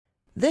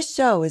This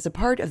show is a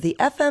part of the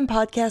FM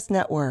Podcast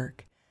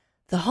Network,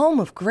 the home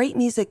of great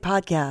music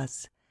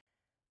podcasts.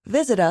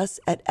 Visit us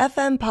at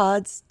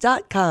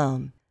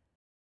fmpods.com.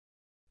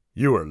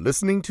 You are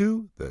listening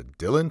to the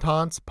Dylan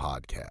Taunts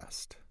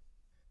Podcast.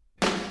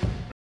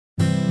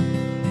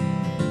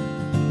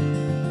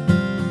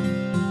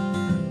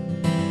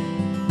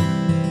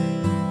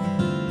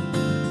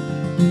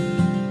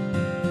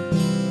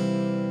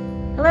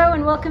 Hello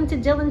and welcome to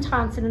Dylan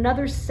Taunts and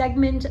another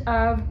segment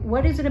of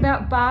What Is It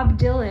About Bob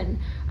Dylan?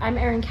 I'm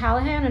Erin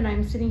Callahan and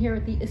I'm sitting here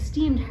with the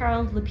esteemed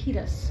Harold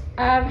Lepidus.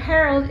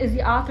 Harold is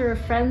the author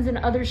of Friends and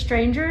Other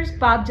Strangers,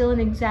 Bob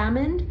Dylan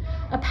Examined,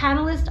 a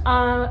panelist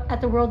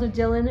at the World of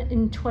Dylan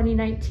in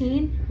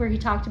 2019 where he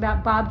talked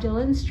about Bob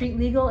Dylan, Street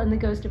Legal, and the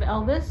Ghost of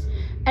Elvis,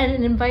 and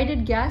an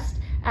invited guest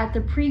at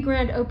the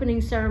pre-grand opening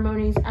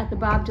ceremonies at the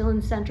Bob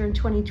Dylan Center in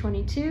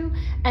 2022,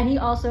 and he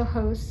also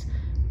hosts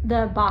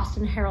the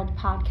Boston Herald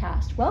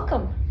podcast.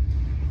 Welcome.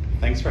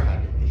 Thanks for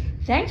having me.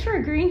 Thanks for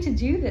agreeing to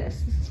do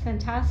this. This is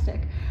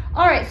fantastic.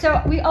 All right,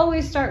 so we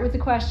always start with the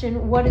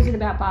question, what is it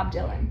about Bob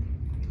Dylan?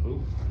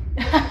 Ooh.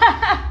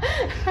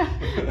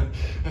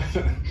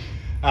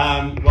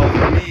 Well,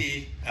 for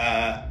me,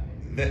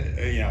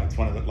 it's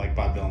one of the, like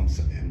Bob Dylan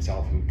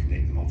himself, who can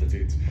name the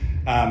multitudes.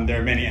 There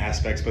are many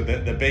aspects, but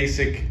the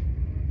basic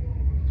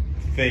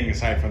thing,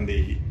 aside from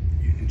the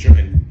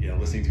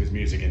listening to his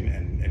music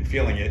and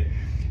feeling it,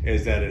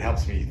 is that it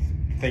helps me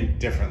think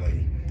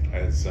differently,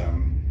 as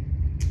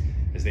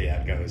the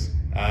ad goes.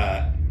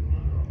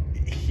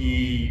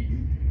 He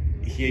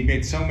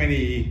made so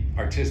many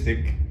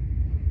artistic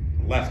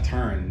left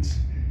turns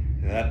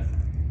that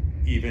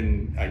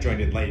even I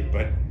joined in late,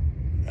 but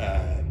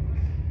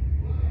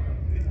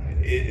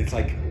it's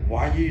like,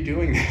 why are you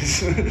doing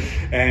this?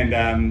 and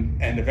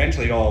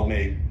eventually it all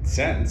made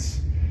sense,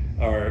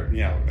 or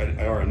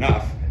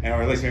enough.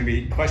 Or at least made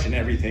me question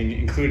everything,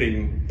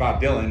 including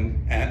Bob Dylan,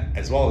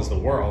 as well as the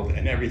world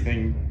and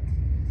everything,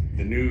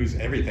 the news,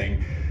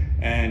 everything.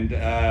 And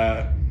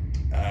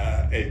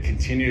it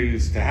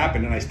continues to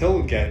happen, and I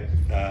still get,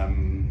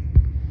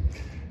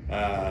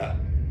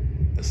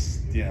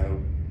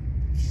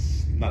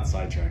 not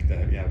sidetracked,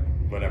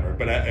 whatever.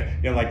 But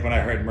like when I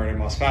heard Murder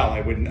Most Foul,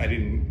 I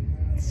didn't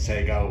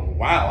go,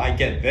 wow, I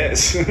get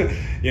this.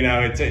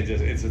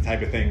 It's the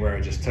type of thing where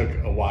it just took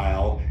a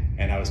while.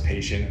 And I was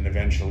patient, and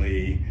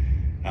eventually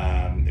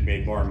it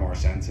made more and more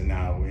sense. And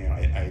now,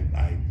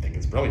 I think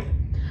it's brilliant.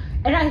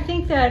 And I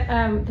think that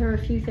there are a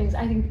few things.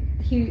 I think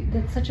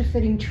that's such a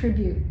fitting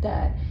tribute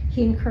that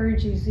he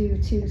encourages you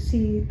to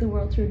see the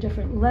world through a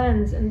different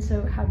lens, and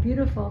so how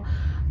beautiful.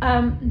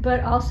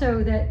 But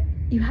also that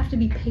you have to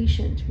be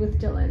patient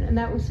with Dylan, and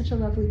that was such a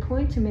lovely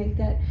point to make,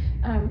 that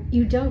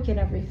you don't get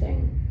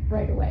everything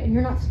right away, and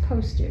you're not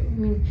supposed to. I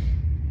mean,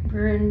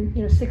 we're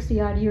in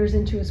 60 odd years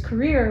into his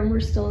career and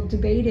we're still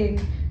debating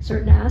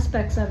certain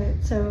aspects of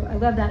it. So I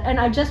love that. And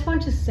I just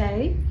want to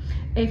say,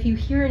 if you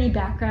hear any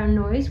background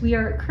noise, we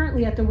are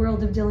currently at the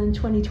World of Dylan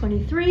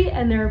 2023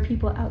 and there are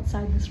people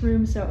outside this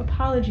room, so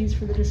apologies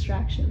for the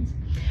distractions.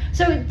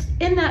 So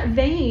in that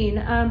vein,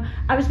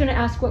 I was going to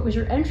ask, what was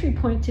your entry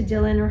point to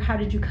Dylan, or how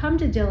did you come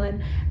to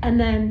Dylan? And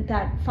then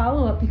that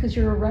follow-up, because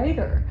you're a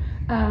writer,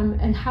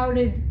 and how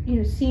did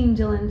seeing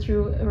Dylan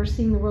through, or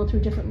seeing the world through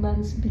a different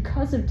lens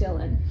because of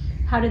Dylan,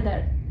 how did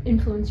that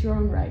influence your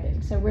own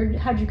writing? So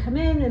how did you come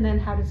in, and then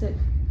how does it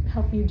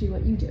help you do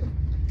what you do? Do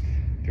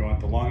you want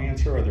the long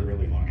answer or the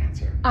really long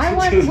answer? I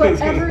want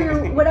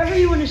whatever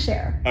you want to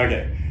share.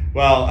 Okay.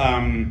 Well,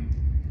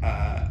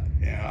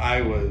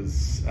 I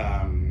was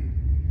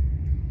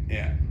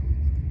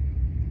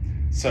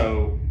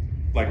So,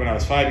 like, when I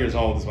was 5 years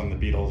old is when the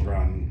Beatles were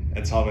on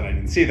Ed Sullivan. I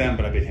didn't see them,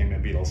 but I became a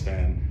Beatles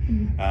fan.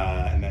 Mm-hmm.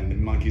 And then the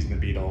Monkees and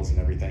the Beatles and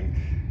everything.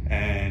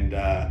 And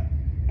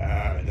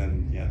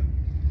then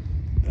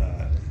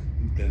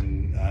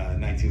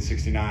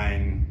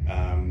 1969,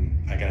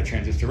 I got a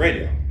transistor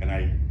radio, and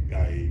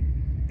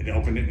it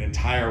opened an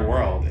entire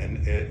world.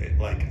 And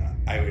I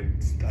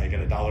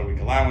get $1 a week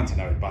allowance, and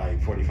I would buy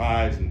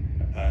 45s and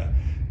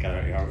got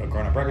a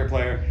grown-up record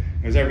player.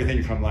 It was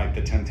everything from like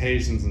the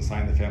Temptations and Sly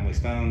and the Family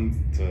Stone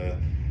to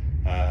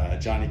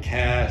Johnny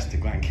Cash to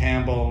Glenn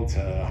Campbell to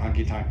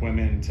Honky Tonk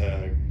Women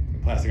to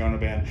Plastic Ono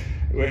Band.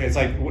 It's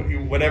like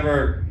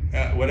whatever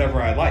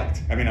I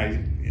liked. I mean,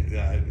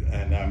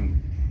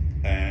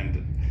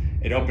 and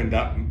it opened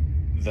up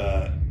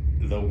the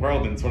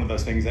world, and it's one of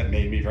those things that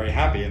made me very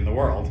happy in the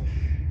world.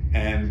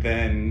 And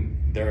then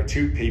there are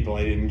two people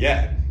I didn't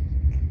get,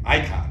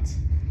 icons: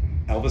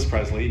 Elvis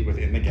Presley with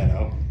In the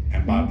Ghetto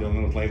and Bob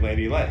Dylan with Lay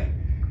Lady Lay.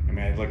 I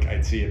mean,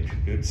 I'd see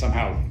it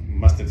somehow,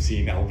 must have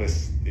seen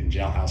Elvis in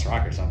Jailhouse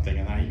Rock or something,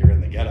 and now you're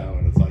In the Ghetto,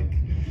 and it's like,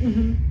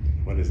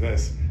 what is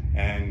this?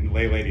 And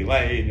Lay Lady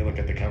Lay, and you look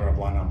at the cover of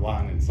Blonde on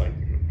Blonde, and it's like,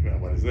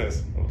 what is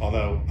this?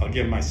 Although I'll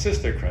give my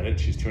sister credit,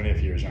 she's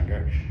 2.5 years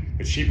younger,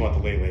 but she bought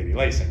the Lay Lady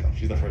Lay single.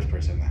 She's the first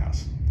person in the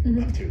house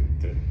to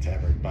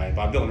ever buy a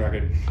Bob Dylan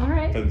record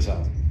for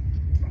themselves.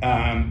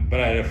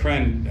 But I had a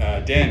friend,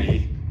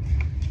 Danny,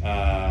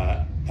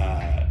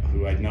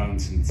 who I'd known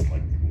since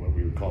like what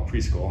we would call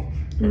preschool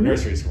or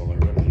nursery school or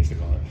whatever they used to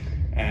call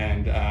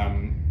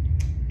and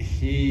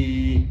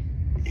he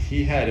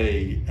had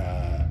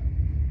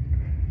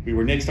we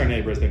were next door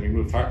neighbors. Then we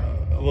moved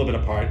a little bit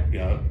apart,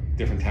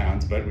 different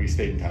towns, but we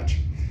stayed in touch.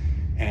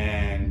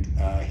 And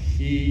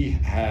he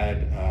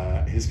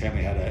had his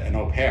family had an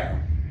au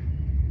pair.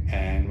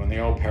 And when the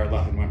au pair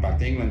left and went back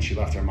to England, she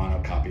left her mono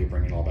copy of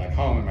Bring It All Back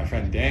Home. And my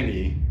friend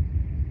Danny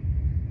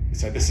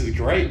said, "This is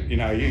great."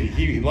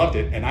 He loved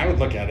it. And I would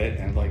look at it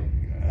and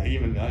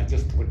I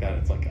just looked at it.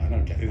 It's like, I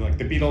don't get it. Like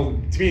the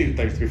Beatles, to me,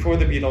 like before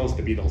the Beatles,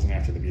 and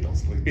after the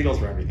Beatles. Like the Beatles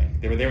were everything.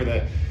 They were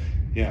the,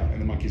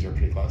 and the Monkees were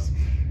pretty close.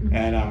 Mm-hmm.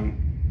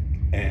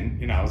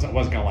 And I wasn't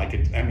gonna like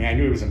it. I mean, I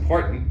knew it was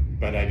important,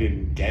 but I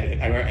didn't get it.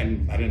 I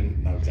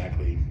didn't know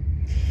exactly.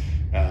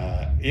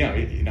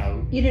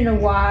 You didn't know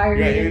why.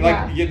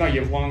 You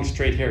have long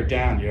straight hair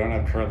down. You don't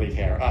have curly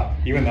hair up.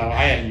 Even though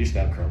I used to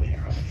have curly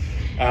hair up.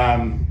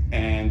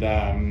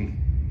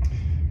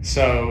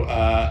 So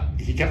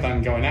he kept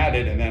on going at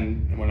it, and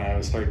then when I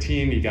was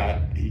 13, he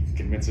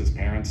convinced his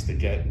parents to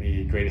get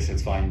me Greatest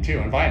Hits Volume 2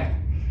 on vinyl,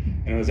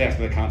 and it was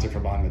after the concert for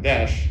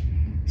Bangladesh.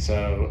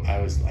 So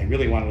I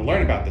really wanted to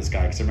learn about this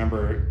guy, because I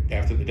remember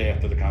the day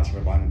after the concert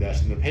for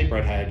Bangladesh, in the paper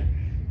it had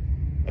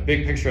a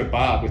big picture of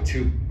Bob with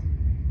two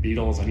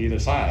Beatles on either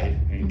side.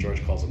 I mean,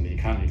 George calls them the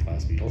economy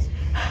class Beatles.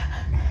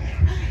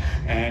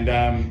 And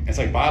it's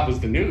like Bob was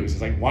the news.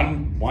 It's like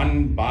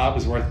one Bob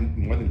is worth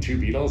more than two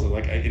Beatles.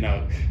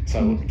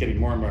 So getting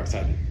more and more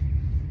excited.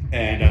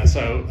 And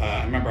so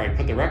I remember I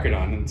put the record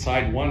on, and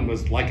side one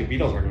was like a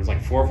Beatles record. It was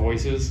like 4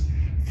 voices,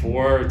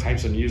 4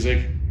 types of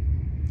music.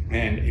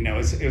 And, it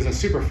was a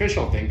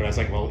superficial thing, but I was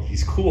like, well,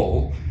 he's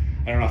cool.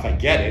 I don't know if I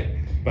get it.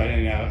 But,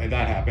 and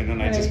that happened,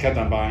 and I just kept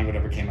on buying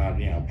whatever came out,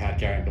 Pat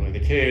Garrett and Billy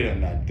the Kid,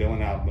 and that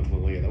Dylan album with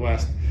Lily of the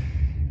West.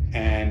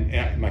 And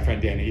my friend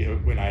Danny,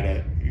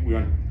 we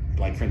went,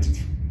 like, for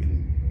instance,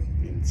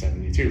 in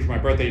 72, for my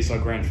birthday, he saw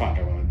Grand Funk.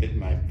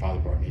 My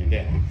father brought me and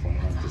Danny. When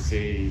I went to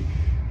see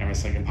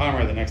Emerson, Lake and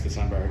Palmer the next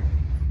December,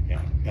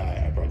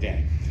 I brought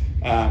Danny.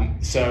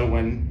 So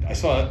when I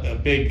saw a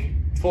big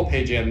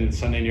full-page ad in the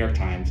Sunday New York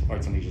Times,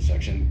 Arts and Leisure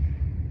section,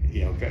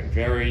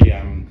 very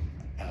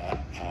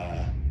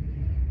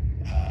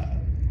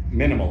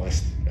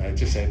minimalist. It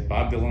just said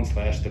Bob Dylan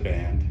 / the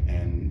band,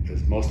 and it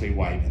was mostly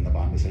white in the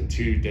bottom. It said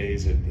 2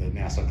 days at the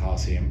Nassau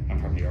Coliseum, I'm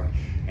from New York,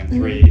 and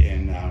 3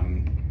 in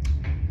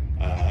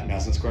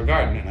Madison Square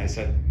Garden. And I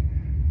said,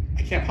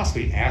 I can't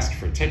possibly ask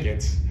for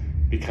tickets,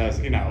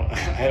 because I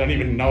don't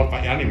even know if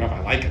I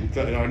like them. Not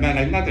that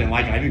I didn't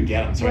like them, I didn't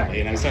get them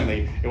certainly, right. And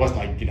it wasn't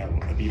like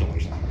a Beatle or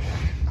something.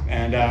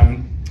 And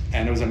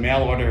it was a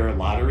mail order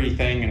lottery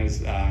thing, and it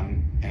was,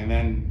 and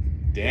then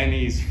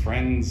Danny's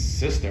friend's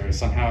sister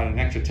somehow had an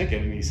extra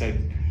ticket, and he said,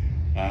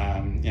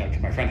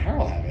 can my friend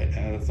Harold have it?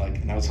 And it's like,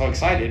 and I was so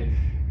excited,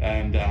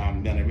 and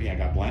then I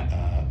got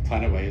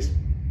Planet Waves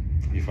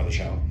before the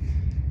show,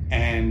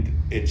 and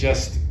it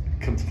just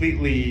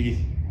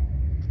completely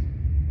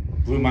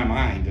blew my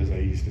mind, as I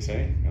used to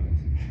say,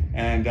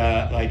 and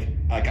I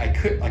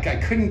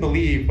couldn't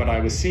believe what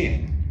I was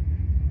seeing,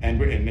 and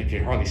you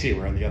could hardly see it.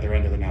 We're on the other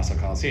end of the Nassau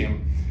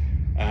Coliseum.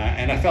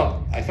 And I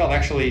felt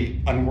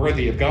actually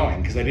unworthy of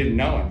going, because I didn't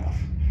know enough.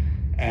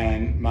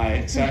 And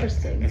my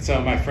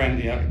friend,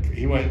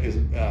 he went.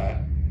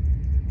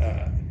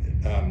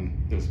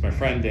 There was my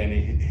friend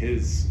Danny,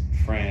 his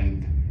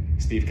friend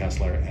Steve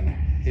Kessler, and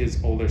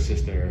his older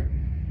sister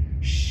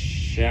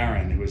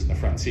Sharon, who was in the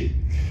front seat.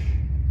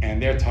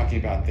 And they're talking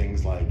about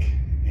things like,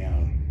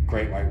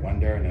 Great White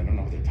Wonder, and I don't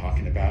know what they're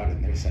talking about.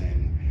 And they're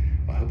saying,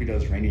 I hope he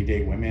does Rainy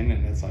Day Women,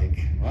 and it's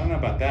like, well, I don't know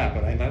about that,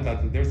 but I know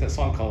that there's that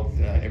song called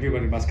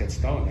Everybody Must Get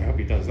Stoned. I hope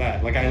he does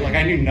that.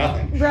 I knew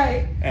nothing.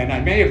 Right. And I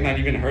may have not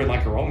even heard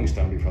Like a Rolling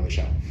Stone before the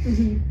show.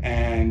 Mm-hmm.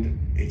 And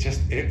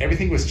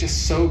everything was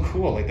just so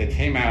cool. Like, they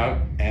came out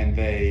and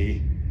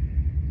it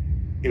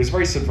was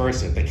very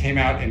subversive. They came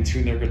out and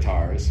tuned their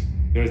guitars.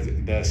 There was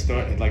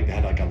they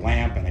had like a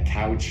lamp and a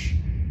couch.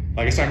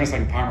 Like I saw Emerson,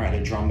 Lake and Palmer had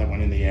a drum that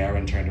went in the air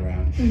and turned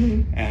around.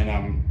 Mm-hmm.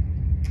 And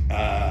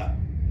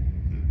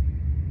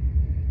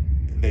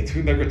they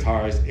tuned their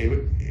guitars.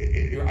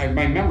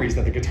 My memory is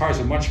that the guitars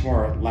are much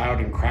more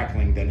loud and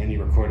crackling than any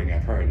recording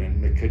I've heard,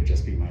 and it could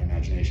just be my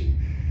imagination.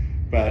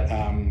 But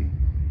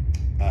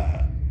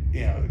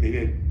they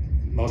did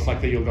Most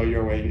Likely You'll Go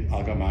Your Way,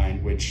 I'll Go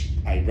Mine, which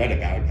I read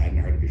about. I hadn't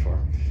heard it before.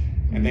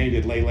 Mm-hmm. And then he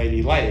did Lay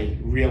Lady Lay,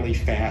 really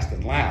fast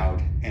and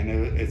loud, and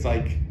it's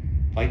like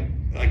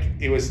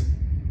it was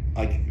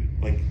like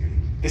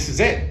this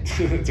is it.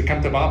 It's a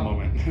Come to Bob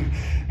moment.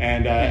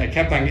 And it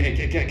kept on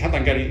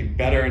getting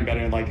better and better.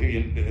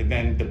 And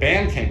then the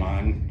band came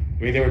on.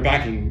 I mean, they were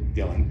backing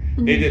Dylan.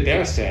 Mm-hmm. They did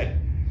their set,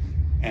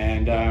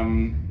 and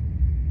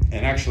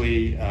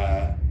actually,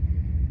 I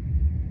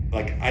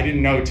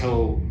didn't know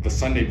till the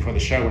Sunday before the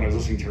show, when I was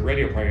listening to a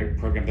radio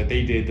program, that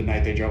they did The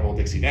Night They Drove Old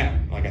Dixie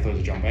Down. Like, I thought it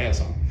was a John Baez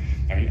song.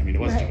 I mean, it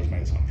was right. A John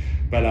Baez song,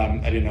 but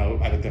I didn't know.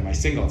 I looked at my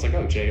single. It's like,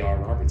 oh, J.R.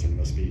 Robertson,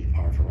 must be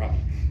R for Robin.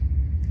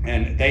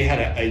 And they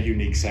had a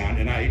unique sound,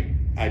 and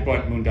I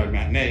bought Moondog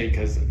Matinee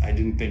because I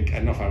don't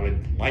know if I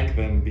would like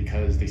them,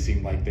 because they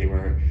seemed like they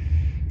were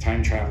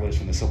time travelers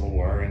from the Civil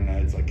War, and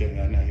it's like,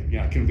 and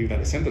I couldn't believe that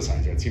a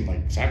synthesizer. It seemed like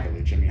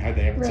sacrilege. I mean, how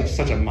they have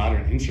such a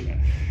modern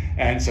instrument?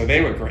 And so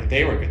they were great.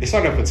 They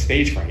started off with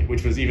Stage Fright,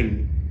 which was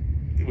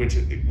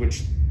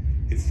which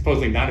it's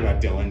supposedly not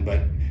about Dylan, but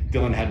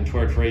Dylan hadn't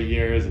toured for 8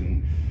 years,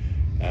 and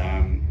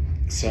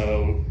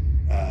so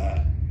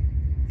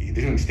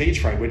they're doing Stage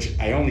Fright, which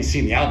I only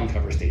seen the album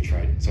cover Stage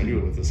Fright, so I knew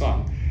it was the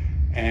song,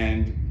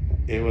 and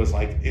it was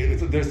like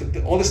there's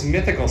all this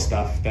mythical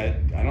stuff that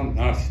I don't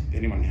know if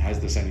anyone has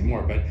this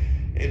anymore, but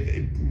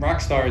rock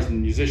stars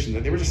and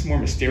musicians, they were just more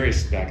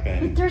mysterious back then.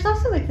 But there's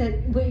also like that,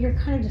 what you're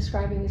kind of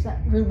describing is that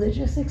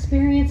religious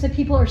experience that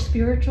people are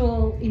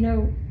spiritual,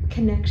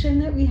 connection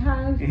that we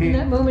have in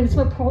that moment. It's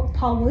what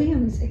Paul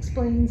Williams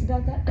explains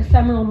about that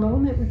ephemeral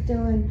moment with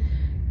Dylan.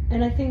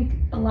 And I think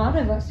a lot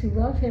of us who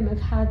love him have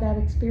had that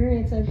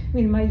experience.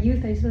 In my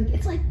youth, I used to be like,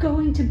 it's like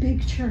going to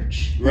big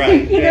church.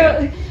 Right.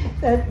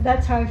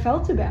 That's how I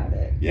felt about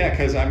it. Yeah,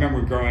 because I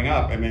remember growing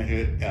up, I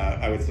mean,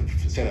 I would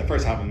say that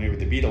first happened to me with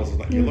the Beatles. Was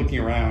like you're looking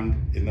around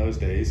in those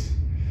days,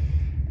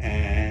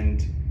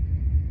 and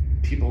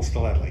people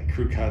still had like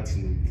crew cuts,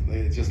 and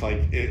it's just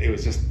like, it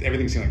was just,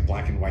 everything seemed like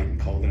black and white and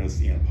cold, and it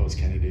was,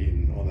 post-Kennedy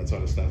and all that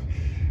sort of stuff.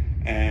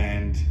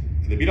 And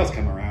the Beatles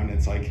come around, and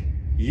it's like,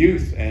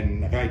 youth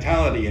and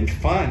vitality and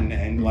fun,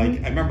 and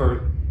like I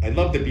remember I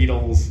loved the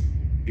Beatles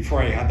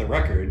before I had the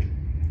record.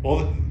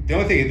 Well, the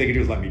only thing they could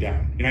do is let me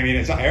down. You know what I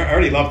mean? I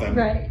already loved them.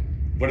 Right.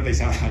 What did they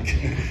sound like?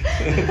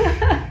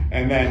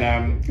 And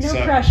then no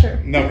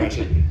pressure. No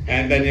pressure.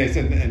 And then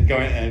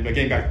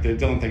getting back to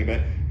the Dylan thing a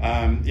bit.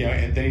 And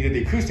then he did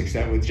the acoustic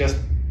set with just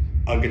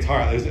a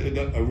guitar. There's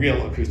a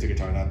real acoustic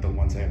guitar, not the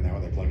ones they have now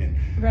where they plug in.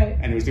 Right.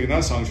 And he was doing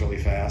those songs really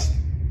fast,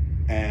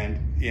 and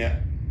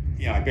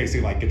I basically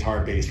like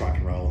guitar, bass, rock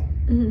and roll,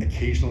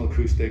 occasional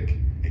acoustic,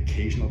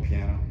 occasional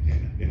piano,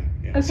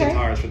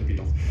 sitars for the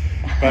Beatles.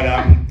 But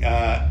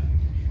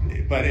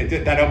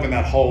that opened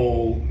that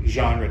whole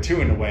genre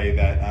too, in a way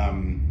that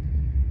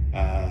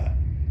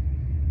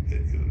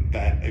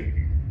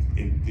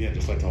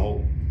just like the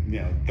whole,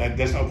 that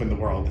doesn't open the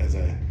world as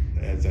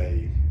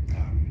a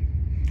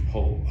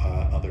whole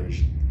other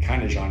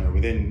kind of genre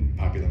within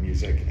popular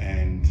music,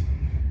 and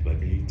led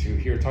me to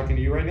here talking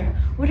to you right now.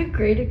 What a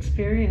great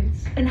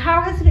experience. And how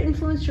has it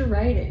influenced your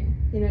writing?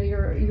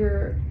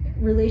 Your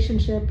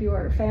relationship,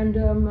 your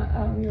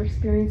fandom, your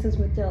experiences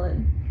with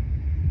Dylan?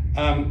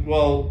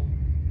 Well,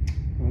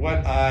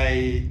 what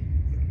I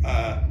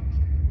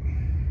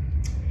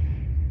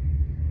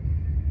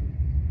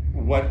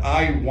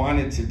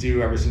wanted to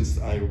do ever since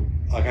I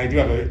do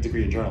have a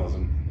degree in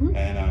journalism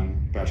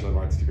and Bachelor of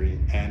Arts degree,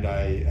 and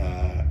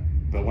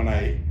but when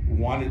I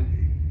wanted,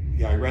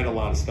 I read a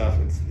lot of stuff.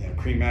 It's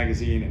Cream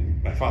magazine,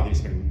 and my father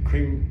used to bring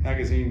Cream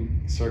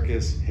magazine,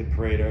 Circus, Hit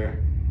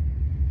Parader,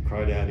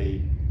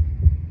 Crawdaddy,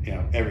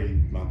 every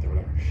month or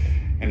whatever.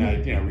 And I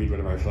read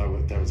whatever I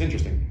thought that was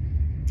interesting.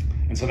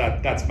 And so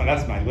that's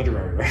my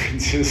literary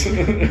references.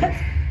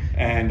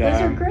 And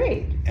those are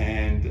great.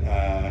 And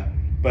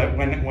but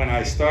when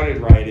I started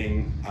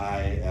writing,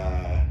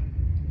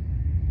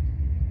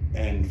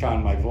 and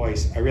found my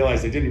voice, I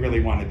realized I didn't really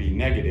want to be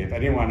negative. I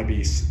didn't want to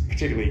be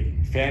particularly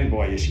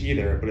fanboyish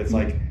either, but it's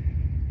like,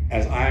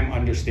 as I'm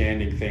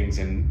understanding things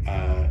and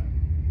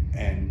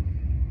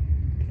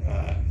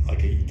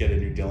like you get a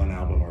new Dylan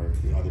album or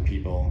other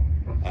people,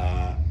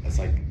 it's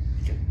like,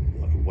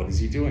 what is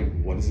he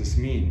doing? What does this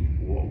mean?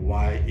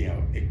 Why,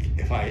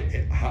 if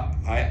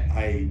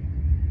I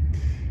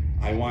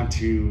want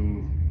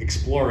to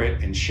explore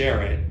it and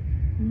share it,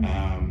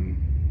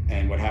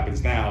 and what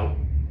happens now,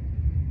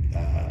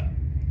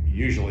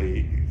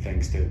 usually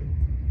thanks to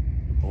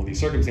all these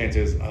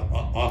circumstances,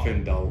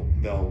 often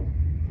they'll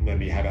let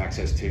me have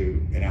access to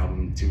an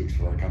album 2 weeks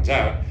before it comes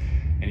out,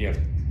 and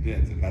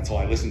that's all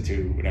I listen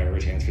to whenever I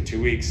have a chance for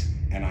 2 weeks,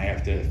 and I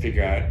have to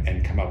figure out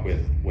and come up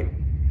with what.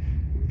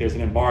 There's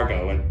an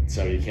embargo,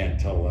 so you can't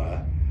till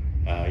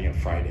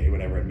Friday,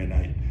 whatever, at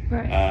midnight.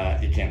 Right.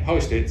 You can't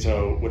post it,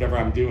 so whatever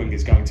I'm doing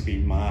is going to be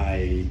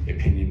my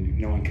opinion.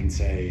 No one can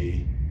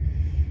say,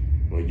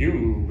 well,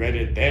 you read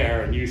it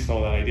there and you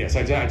stole that idea. So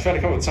I try to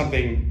come up with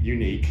something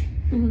unique,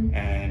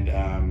 and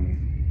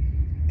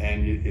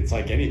it's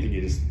like anything.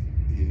 It's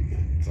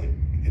like,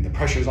 and the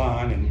pressure's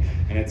on,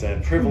 and it's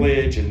a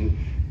privilege, and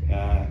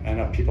I don't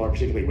know if people are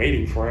particularly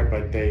waiting for it,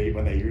 but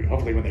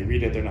hopefully when they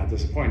read it, they're not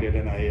disappointed.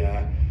 And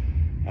I,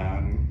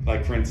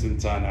 like for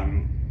instance,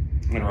 on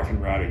when Rough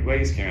and Rowdy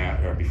Ways came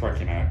out, or before it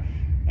came out,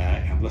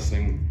 I'm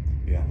listening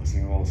to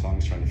all the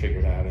songs, trying to figure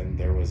it out, and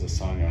there was a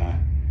song,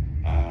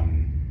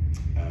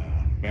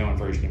 my own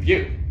version of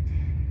you,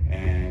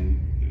 and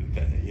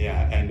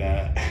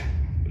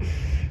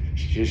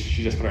she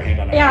just put her hand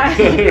on her heart.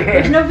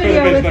 There's no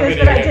video with this,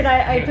 video. But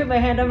I put my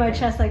hand on my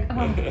chest like,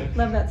 oh,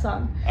 love that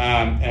song.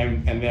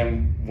 And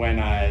then when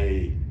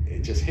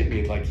it just hit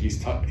me, like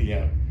he's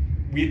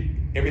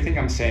everything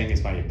I'm saying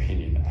is my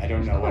opinion. I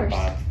don't know what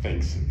Bob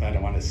thinks. I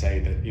don't want to say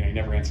that, he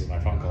never answers my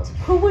phone calls.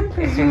 Who would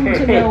presume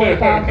to know what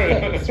Bob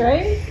thinks,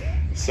 right?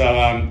 So,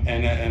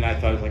 and I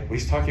thought, like, well,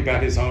 he's talking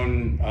about his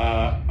own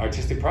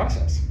artistic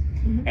process.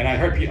 Mm-hmm. And I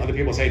heard other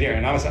people say it here,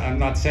 and I'm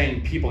not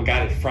saying people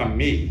got it from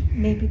me.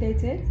 Maybe they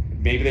did.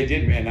 Maybe they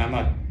did, and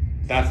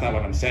that's not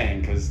what I'm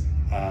saying, because,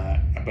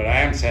 but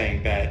I am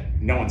saying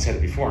that no one said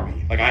it before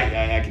me. Like,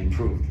 I can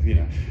prove,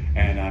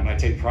 and I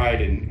take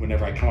pride in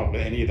whenever I come up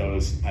with any of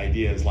those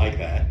ideas like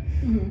that.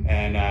 Mm-hmm.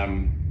 And,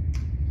 I'm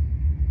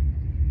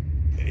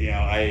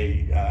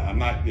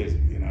not,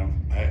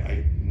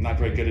 I'm not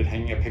very good at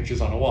hanging up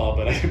pictures on a wall,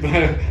 but I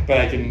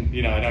can,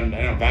 I don't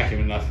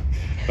vacuum enough,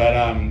 but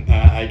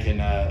I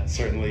can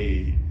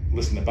certainly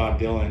listen to Bob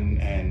Dylan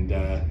and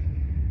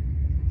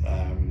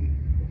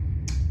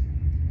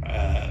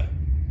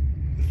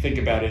think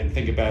about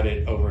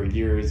it over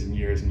years and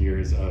years and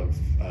years of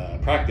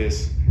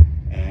practice,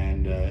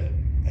 and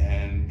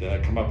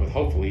come up with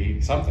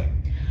hopefully something.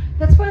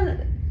 That's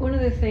one of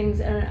the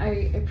things, and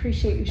I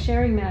appreciate you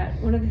sharing that.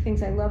 One of the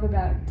things I love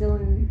about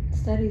Dylan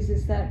studies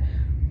is that,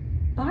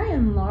 by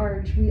and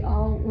large, we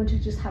all want to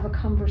just have a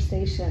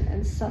conversation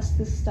and suss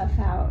this stuff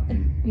out.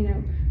 And,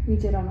 we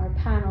did on our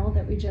panel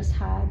that we just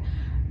had,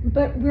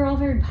 but we're all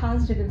very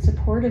positive and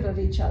supportive of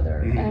each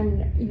other. Mm-hmm.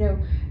 And,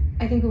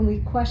 I think when we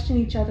question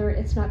each other,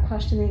 it's not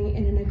questioning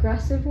in an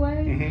aggressive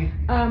way.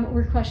 Mm-hmm.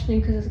 We're questioning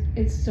because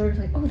it's sort of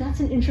like, oh, that's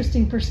an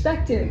interesting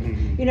perspective.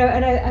 Mm-hmm.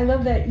 And I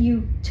love that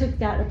you took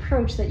that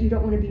approach, that you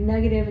don't want to be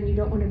negative and you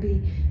don't want to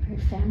be very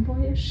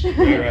fanboyish.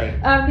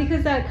 Right.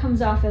 Because that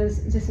comes off as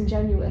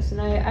disingenuous. And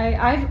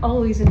I've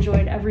always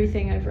enjoyed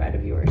everything I've read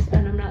of yours.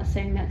 And I'm not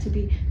saying that to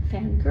be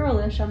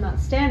fangirlish. I'm not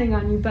standing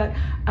on you, but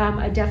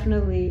I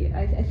definitely,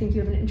 I think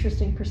you have an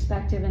interesting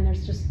perspective, and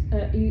there's just,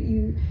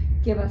 you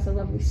give us a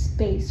lovely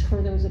space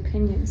for those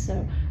opinions,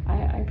 so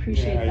I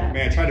appreciate that.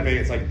 I try to make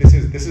it's like this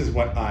is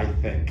what I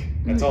think.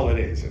 That's all it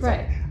is. It's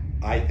right.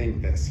 Like, I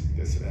think this,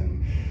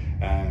 and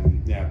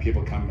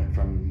people come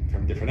from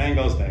different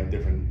angles. They have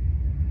different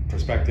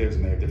perspectives,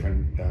 and they have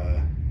different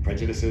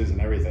prejudices and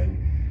everything.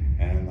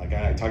 And like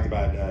I talked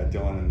about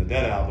Dylan and the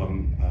Dead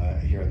album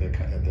here at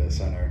the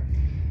center,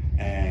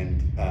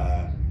 and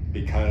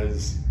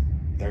because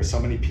there's so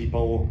many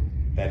people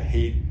that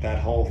hate that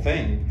whole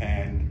thing,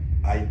 and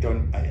you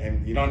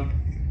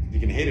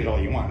can hate it all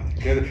you want.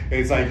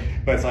 It's like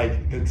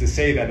to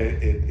say that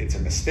it's a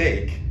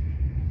mistake.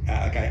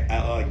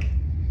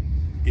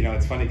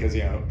 It's funny because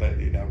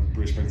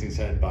Bruce Springsteen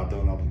said, Bob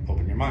Dylan,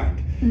 open your mind.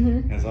 Mm-hmm.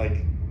 And it's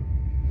like,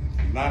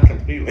 not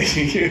completely.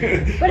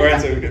 Or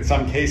in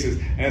some cases,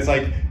 and it's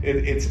like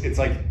it's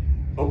like,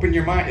 open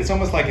your mind. It's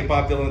almost like if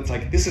Bob Dylan, it's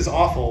like, this is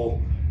awful,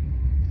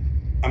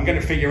 I'm going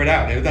to figure it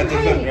out. Right.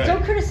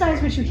 Don't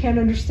criticize what you can't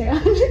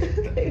understand.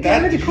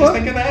 Did you just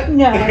think of that?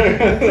 No.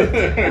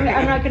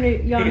 I'm not going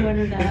to Young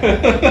Winter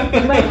that.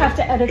 You might have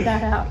to edit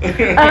that out.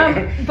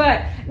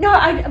 But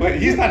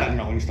he's not on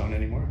Rolling Stone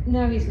anymore.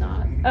 No, he's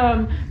not.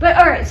 But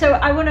all right, so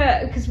I want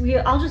to, because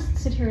I'll just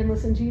sit here and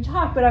listen to you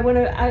talk, but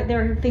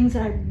there are things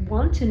that I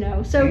want to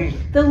know. So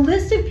the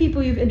list of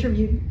people you've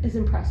interviewed is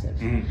impressive.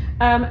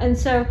 And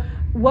so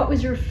what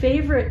was your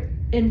favorite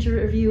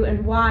interview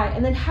and why?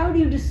 And then how do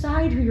you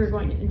decide who you're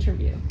going to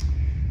interview?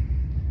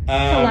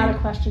 That's a lot of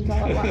questions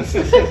all at once.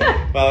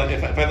 Well,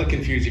 if I look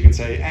confused, you can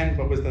say, and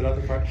what was that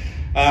other part?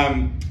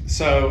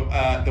 So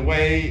the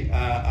way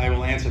I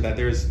will answer that,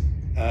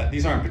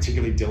 these aren't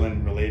particularly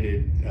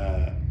Dylan-related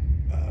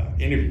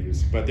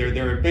interviews, but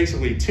there are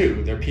basically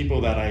two. They're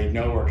people that I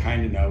know or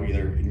kind of know,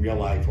 either in real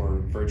life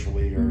or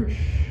virtually,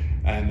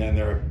 and then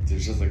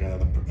there's just like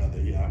the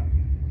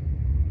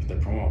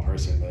promo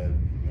person,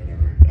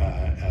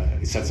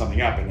 set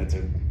something up, and it's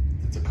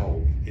a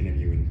cold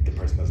interview, and the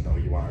person doesn't know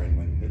who you are, and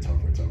when it's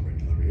over, and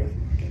you'll never hear from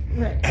them again.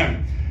 Right.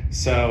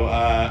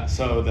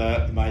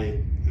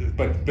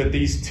 But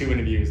these two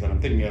interviews that I'm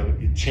thinking of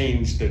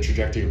changed the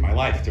trajectory of my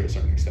life to a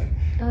certain extent.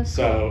 Cool.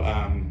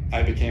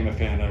 I became a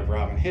fan of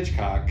Robin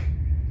Hitchcock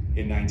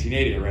in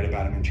 1980. I read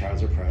about him in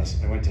Trouser Press.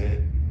 I went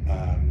to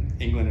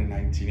England in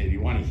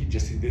 1981.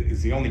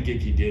 It's the only gig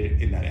he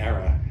did in that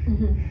era,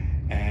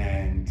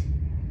 and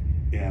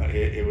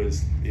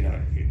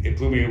it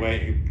blew me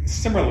away.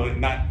 Similarly,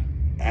 not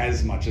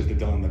as much as the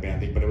Dylan and the Band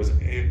thing, but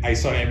I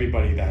saw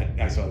everybody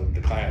I saw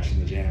the Clash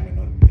and the Jam and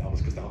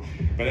Elvis Costello,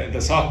 but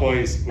the Soft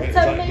Boys. That's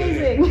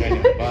amazing.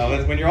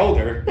 Well, when you're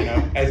older,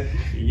 as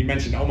you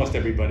mentioned, almost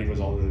everybody was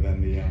older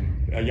than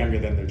younger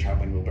than the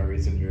Traveling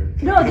Wilburys in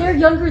Europe. No, they're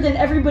younger than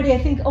everybody, I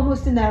think,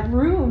 almost in that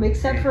room,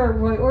 except for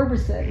Roy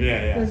Orbison.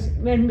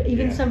 And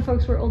even some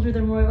folks were older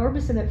than Roy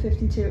Orbison at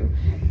 52.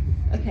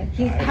 Okay,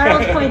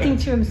 Harold's pointing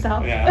to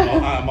himself.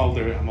 I'm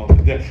older.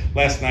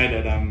 Last night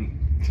at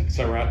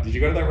did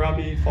you go to that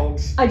Robbie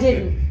Folks? I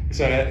didn't.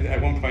 So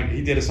at one point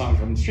he did a song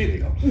from Street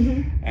Legal,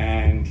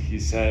 and he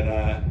said,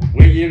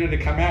 "What year did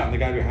it come out?" And the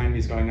guy behind me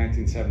is going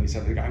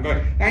 1977. I'm going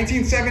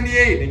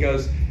 1978, and he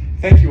goes,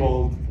 "Thank you,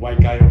 old white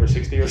guy over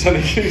 60 or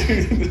something."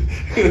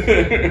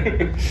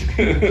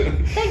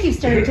 Thank you,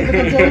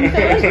 stereotypical Dylan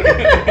fan.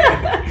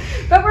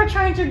 But we're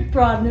trying to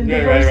broaden and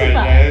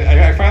diversify. Right.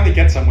 I finally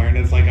get somewhere, and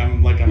it's like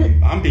I'm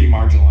being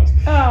marginalized.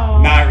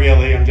 Oh. Not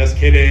really. I'm just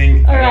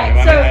kidding. All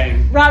right.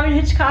 Robin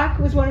Hitchcock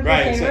was one of your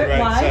favorite.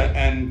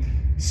 Why?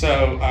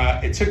 So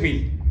it took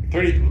me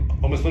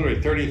almost literally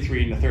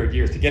 33 in the third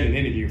years to get an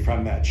interview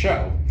from that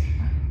show.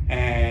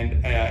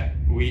 And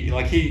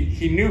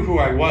he knew who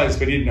I was,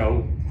 but he didn't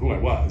know who I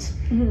was.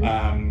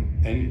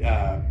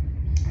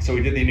 So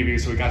we did the interview,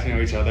 so we got to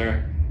know each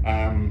other.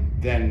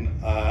 Then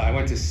I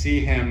went to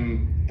see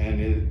him and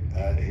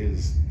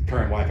his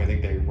current wife. I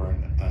think they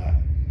weren't. I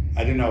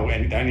didn't know,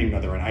 and I didn't even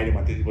know they were an item.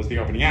 It was the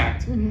opening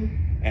act,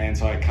 and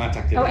so I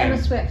contacted him. Emma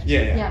Swift.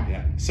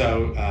 Yeah.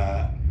 So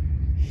I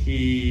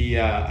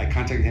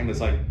contacted him.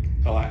 As like,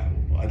 oh,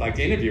 I'd like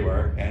to interview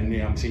her, and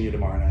I'm seeing you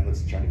tomorrow night.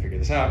 Let's try to figure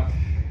this out.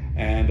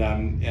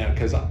 And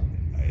because a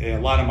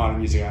lot of modern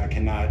music I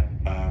cannot,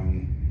 I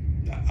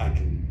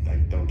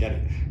don't get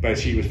it. But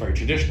she was very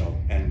traditional,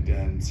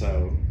 and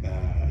so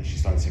she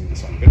started singing the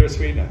song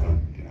 "Bittersweet." And I thought,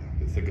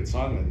 it's a good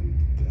song, and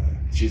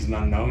she's an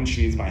unknown.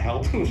 She needs my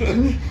help.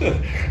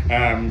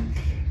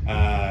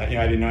 I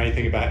didn't know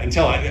anything about it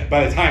until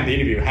by the time the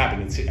interview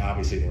happened.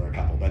 Obviously, there were a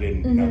couple, but I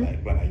didn't know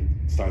that when I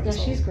started. Yeah,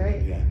 she's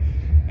great. Yeah,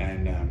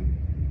 and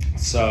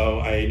so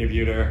I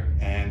interviewed her,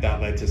 and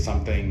that led to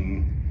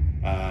something,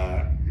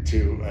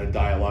 to a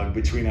dialogue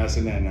between us,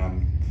 and then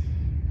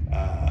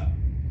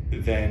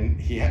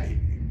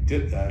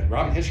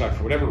Robin Hitchcock,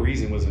 for whatever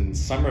reason, was in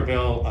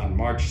Somerville on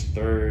March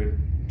 3rd,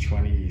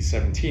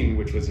 2017,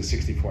 which was his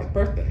 64th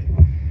birthday.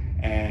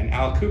 And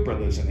Al Cooper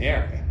lives in the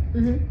area.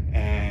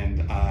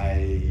 And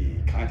I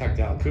contacted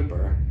Al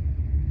Cooper,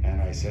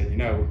 and I said,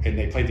 and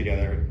they played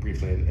together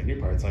briefly at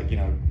Newport. It's like,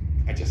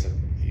 I just said,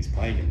 he's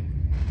playing in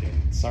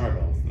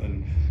Somerville.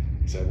 And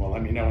he said, well,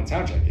 let me know when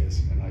soundcheck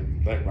is. And I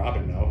let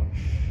Robin know.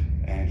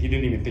 And he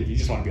didn't even think, he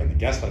just wanted to be on the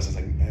guest list.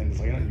 You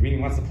mean he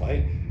wants to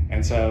play?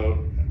 And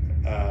so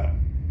the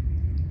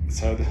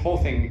whole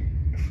thing,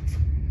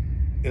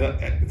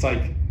 it's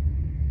like,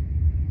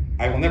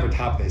 I will never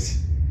top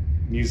this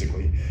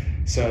musically.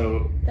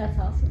 So that's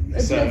awesome.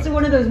 It's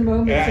one of those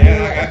moments.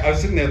 Yeah, I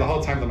was sitting there the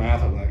whole time of the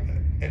marathon,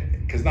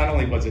 because not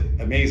only was it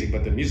amazing,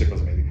 but the music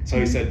was amazing. So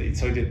he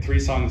he did 3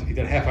 songs. He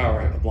did a half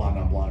hour of Blonde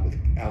on Blonde with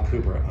Al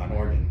Cooper on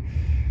organ.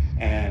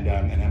 And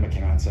Emma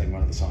came out and sang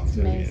one of the songs.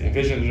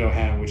 Vision of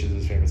Johanna, which is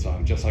his favorite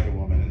song, Just Like a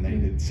Woman, and then he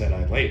did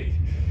Said-Eyed Lady.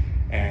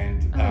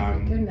 And my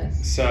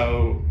goodness.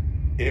 So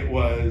it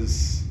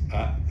was,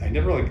 I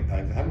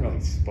haven't really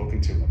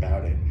spoken to him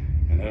about it,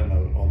 and I don't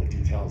know all the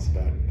details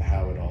about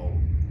how it all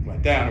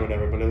went down or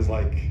whatever, but it was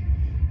like,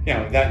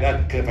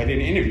 that cause if I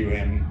didn't interview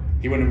him,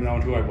 he wouldn't have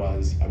known who I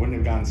was. I wouldn't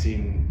have gone and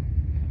seen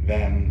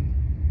them,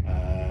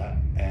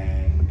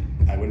 and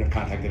I wouldn't have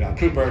contacted Al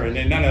Cooper,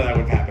 and none of that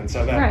would happen.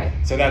 So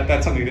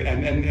that's something that,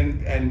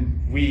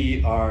 and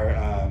we are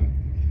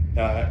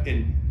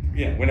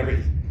whenever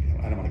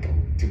I don't want to go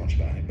too much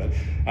about him, but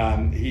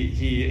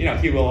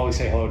he will always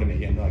say hello to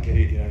me, and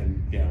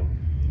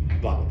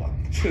blah blah blah.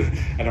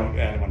 I don't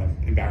want to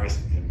embarrass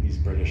him. He's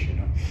British,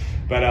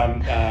 But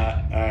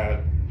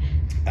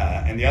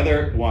and the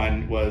other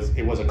one was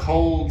a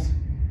cold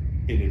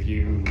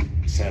interview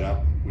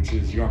setup, which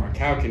is Jorma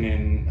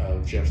Kaukonen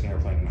of Jeff's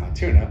Airplane and Hot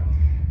Tuna.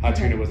 Hot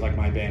Tuna was like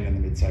my band in the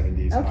mid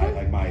 '70s,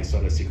 my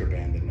sort of secret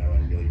band that no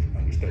one really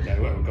understood. I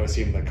would go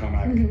see them at the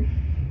Comac,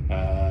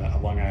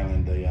 Long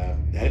Island.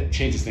 They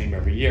changed its name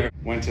every year.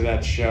 Went to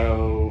that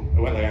show.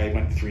 I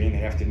went 3 in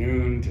the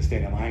afternoon to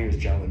stand in line. It was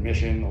general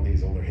admission. All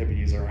these older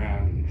hippies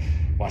around, and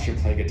watch him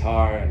play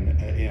guitar.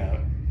 And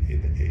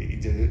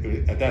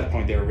at that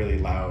point they were a really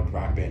loud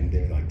rock band.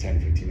 They were like 10,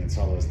 15-minute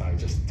solos, and I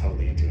was just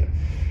totally into it.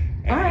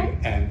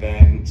 And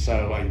then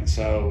so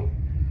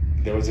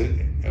there was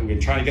we've been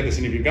trying to get this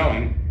interview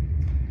going,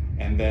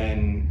 and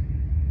then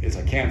it's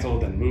like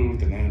canceled and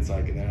moved, and then it's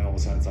like, and then all of a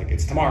sudden it's like,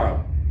 it's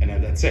tomorrow, and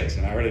then at 6,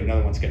 and I already have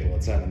another one scheduled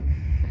at 7.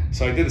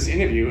 So I did this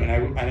interview,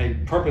 and I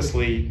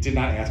purposely did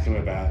not ask him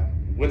about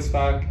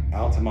Woodstock,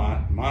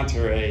 Altamont,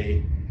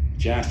 Monterey,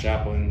 Janis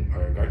Joplin,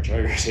 or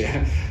Jerry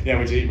Garcia,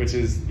 which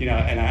is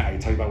and I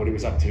talked about what he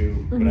was up to,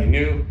 what I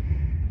knew,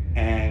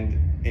 and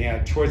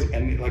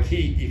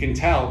you can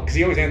tell, because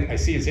he always, I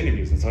see his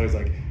interviews, and so I was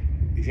like,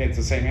 he gets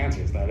the same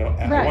answers.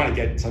 I want to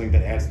get something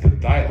that adds to the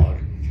dialogue.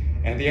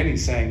 And at the end,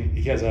 he's saying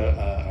he has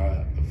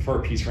a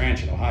fur peace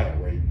ranch in Ohio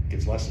where he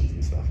gives lessons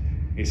and stuff.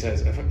 He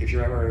says, if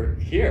you're ever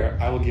here,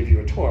 I will give you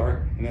a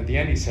tour. And at the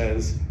end, he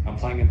says, I'm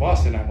playing in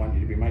Boston. I want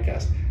you to be my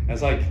guest. And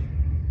it's like,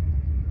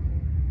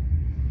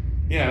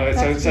 cool.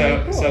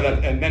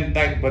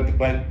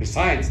 But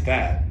besides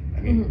that, I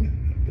mean,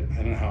 I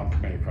don't know how I'm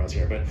coming across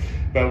here,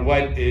 but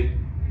what it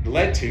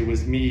led to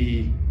was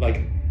me,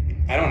 like,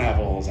 I don't have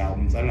all his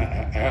albums. I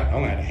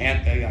only had a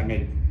hand.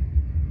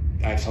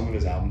 I have some of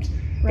his albums,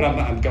 but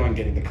I'm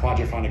getting the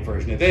quadraphonic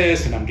version of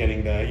this, and I'm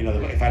getting the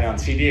if I had it on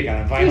CD, I got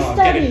it on vinyl. I'm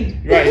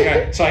getting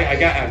right. So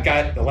I've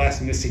got the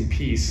last missing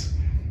piece.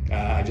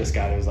 I just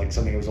got it. It was like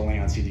something that was only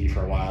on CD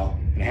for a while,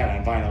 and I had it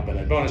on vinyl, but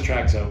a bonus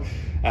track. So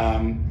I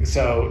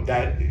listened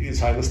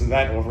to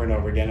that over and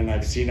over again, and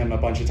I've seen him a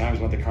bunch of times.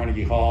 Went to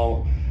Carnegie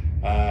Hall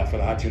for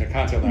the Hot Tuna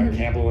concert. Larry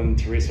Campbell and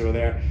Teresa were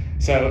there.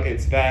 So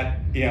it's that,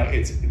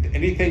 it's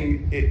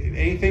anything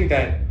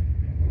that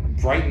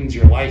brightens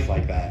your life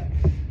like that.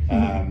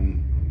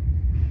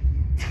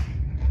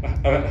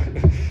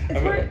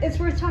 It's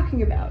worth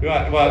talking about.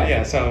 Well,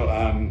 yeah. So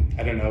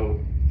I don't know.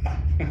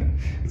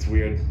 It's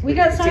weird. We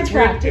got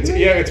sidetracked.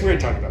 It's weird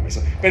talking about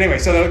myself. But anyway,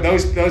 so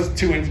those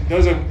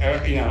are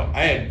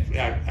I had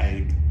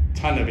a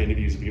ton of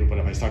interviews with people, but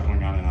if I start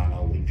going on and on,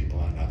 I'll leave people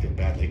out and I'll feel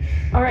badly.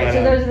 All right, but,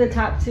 so those are the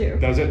top two.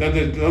 Those are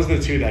the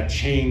two that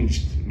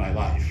changed my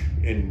life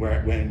and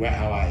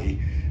how I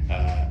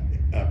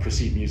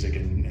perceive music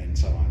and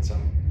so on. So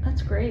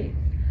that's great.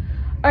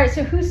 All right,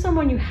 so who's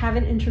someone you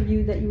haven't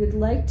interviewed that you would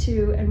like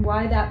to, and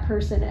why that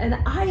person? And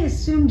I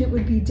assumed it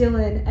would be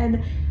Dylan,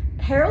 and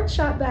Harold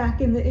shot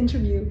back in the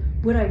interview,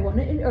 would I want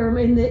to, or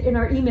in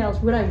our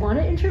emails, would I want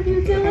to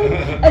interview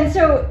Dylan? And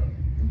so,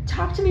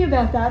 talk to me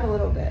about that a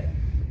little bit.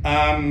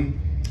 I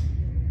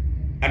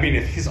mean,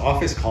 if his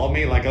office called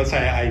me, like let's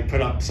say I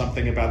put up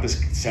something about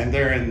this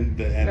sender and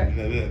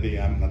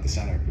not the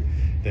center,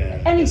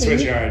 the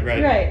switchyard,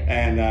 right?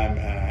 And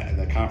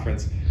the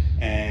conference,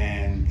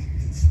 and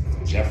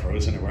Jeff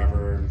Rosen or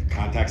whoever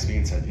contacts me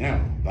and said,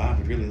 Bob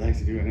would really like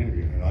to do an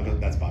interview.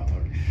 That's Bob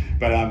talking.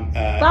 But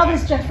Bob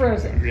is Jeff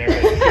Rosen. Yeah,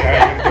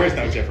 right. There is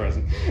no Jeff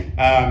Rosen.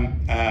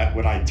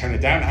 Would I turn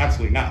it down?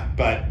 Absolutely not.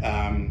 But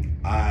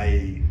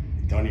I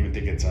don't even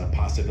think it's a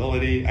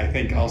possibility. I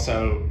think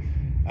also,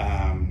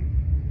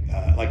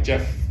 like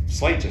Jeff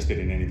Slate just did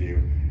an interview.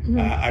 Mm-hmm.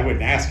 I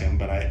wouldn't ask him,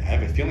 but I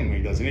have a feeling when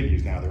he does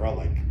interviews now, they're all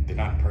like, they're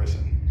not in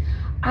person.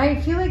 I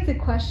feel like he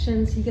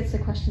gets the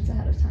questions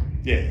ahead of time.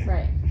 Yeah.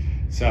 Right.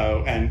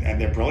 So and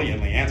they're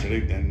brilliantly answered.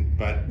 Again,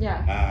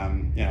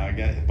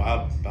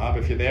 Bob,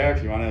 if you're there,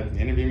 if you want to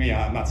interview me,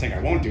 I'm not saying I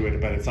won't do it,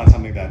 but it's not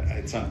something that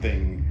it's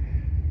something.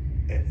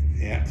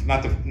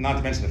 Not to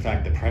mention the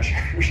fact the pressure.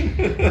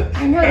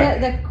 I know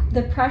that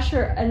the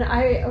pressure, and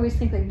I always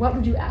think like, what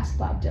would you ask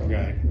Bob Dylan?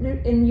 Right.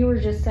 And you were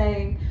just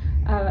saying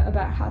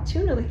about Hot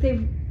Tuna, like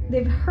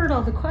they've heard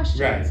all the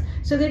questions, right.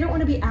 So they don't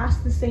want to be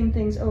asked the same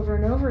things over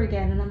and over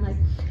again. And I'm like,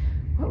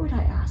 what would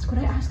I ask? Would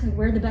I ask like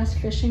where the best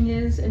fishing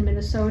is in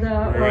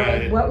Minnesota, or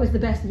right. like what was the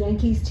best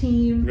Yankees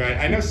team? Right.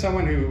 I know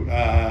someone who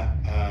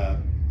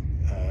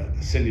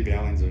Cindy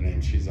Bailing's her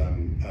name. She was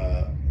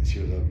a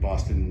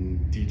Boston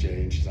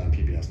DJ and she's on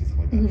PBS and stuff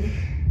like that.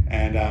 Mm-hmm.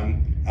 And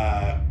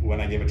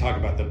when I gave a talk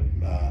about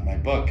my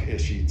book,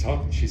 she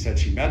said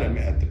she met him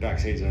at the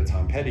backstage at a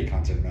Tom Petty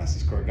concert in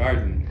Madison Square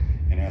Garden,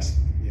 and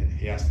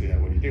he asked me,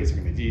 what do you do? It's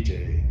like, I'm a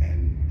DJ,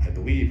 and I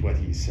believe what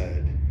he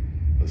said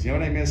was,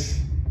 what I miss?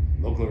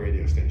 Local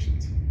radio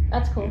stations.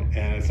 That's cool.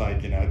 And it's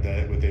like,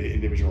 with the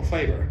individual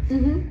flavor.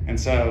 Mm-hmm. And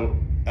so,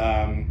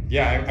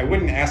 I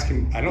wouldn't ask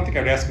him, I don't think I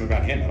would ask him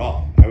about him at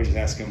all. I would just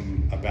ask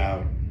him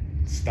about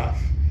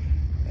stuff,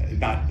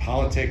 not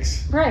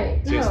politics.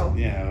 Right, just, no.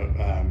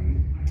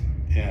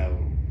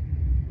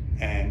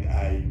 And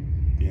I,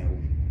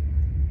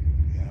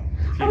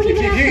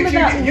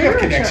 if you have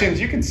connections,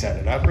 you can set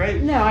it up,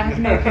 right? No, I have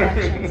no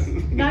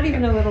connections. Not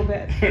even a little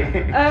bit.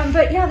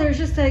 But yeah, there's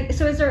just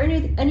so is there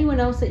anyone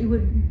else that you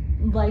would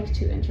like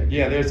to interview?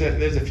 Yeah, there's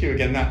a few,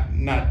 again,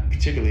 not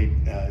particularly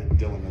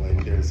Dylan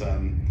related. There's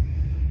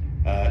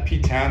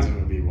Pete Townsend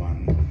would be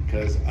one,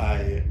 because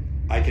I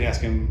could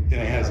ask him, he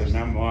has a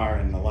memoir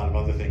and a lot of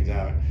other things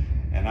out,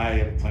 and I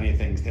have plenty of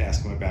things to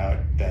ask him about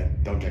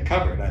that don't get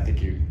covered. I think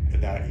he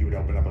would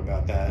open up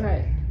about that.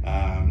 Right.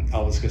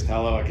 Elvis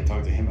Costello, I could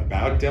talk to him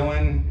about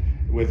Dylan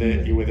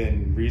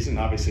within reason.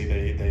 Obviously,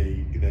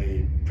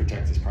 they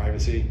protect his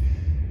privacy.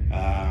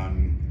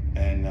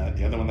 And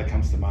the other one that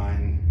comes to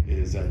mind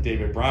is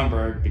David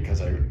Bromberg,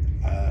 because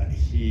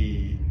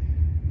he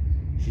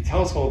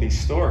tells all these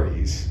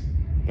stories,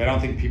 but I don't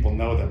think people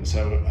know them.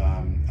 So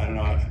I don't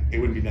know. It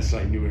wouldn't be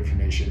necessarily new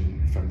information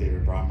from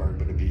David Bromberg,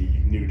 but it'd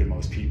be new to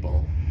most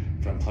people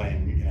from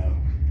playing.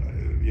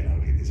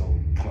 His old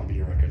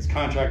Columbia Records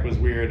contract was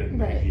weird, and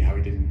right. Maybe how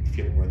he didn't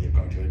feel worthy of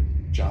going to a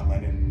John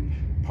Lennon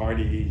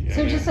party.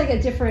 So just like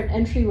a different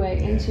entryway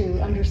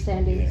into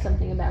understanding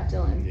something about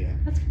Dylan. Yeah.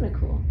 That's kind of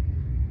cool.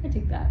 I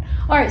dig that.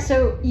 All right,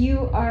 so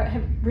you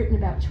have written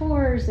about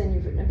tours, and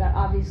you've written about,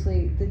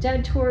 obviously, the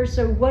Dead tour.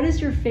 So what is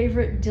your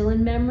favorite Dylan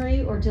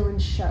memory or Dylan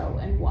show,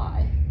 and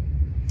why?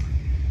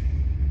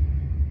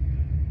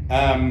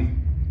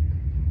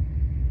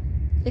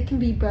 It can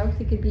be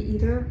both. It could be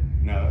either.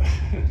 No.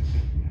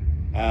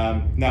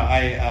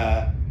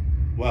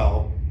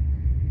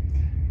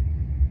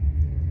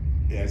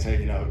 So,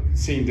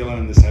 seeing Dylan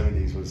in the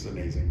 70s was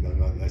amazing.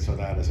 I saw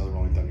that. I saw the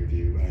Rolling Thunder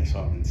Review, and I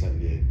saw him in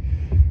 78.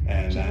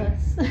 And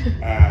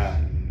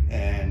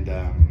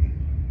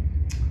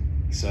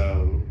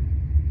so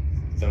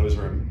those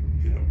were,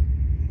 you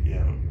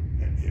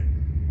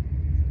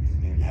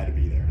had to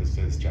be there,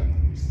 as John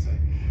Lennon used to say.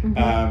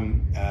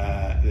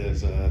 Mm-hmm.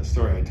 There's a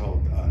story I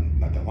told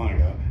not that long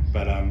ago,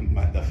 but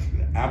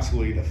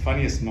absolutely the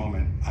funniest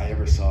moment I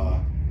ever saw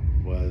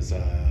was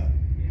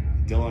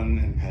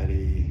Dylan and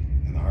Petty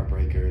and the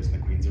Heartbreakers and the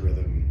Queens of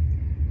Rhythm,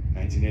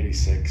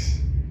 1986.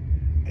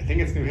 I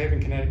think it's New Haven,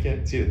 Connecticut.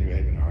 It's either New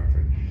Haven or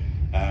Hartford.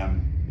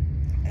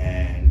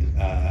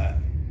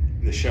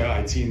 The show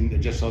I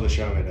just saw the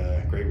show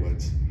at Great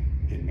Woods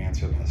in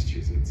Mansfield,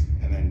 Massachusetts,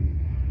 and then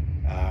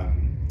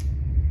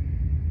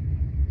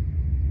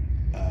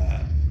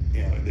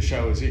the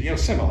show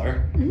is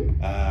similar.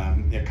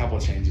 A couple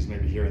of changes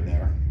maybe here and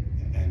there,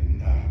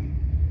 and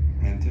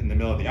in the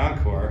middle of the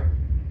encore,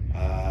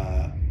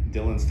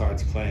 Dylan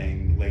starts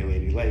playing "Lay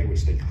Lady Lay,"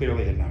 which they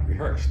clearly had not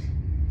rehearsed,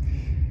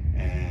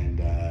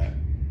 and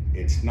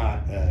it's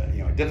not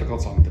a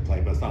difficult song to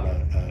play, but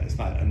it's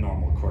not a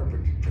normal chord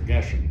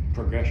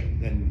progression.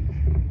 And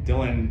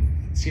Dylan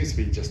seems to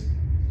be just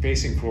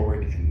facing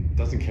forward and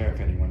doesn't care if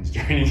anyone's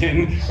joining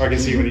in or can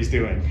see what he's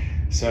doing.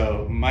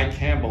 So Mike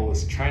Campbell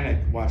is trying to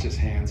watch his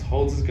hands,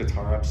 holds his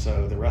guitar up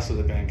so the rest of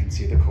the band can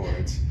see the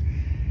chords,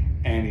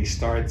 and he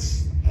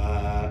starts,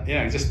 he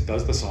just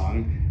does the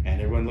song, and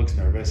everyone looks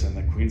nervous, and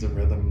the Queens of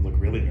Rhythm look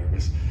really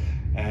nervous,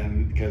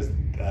 and because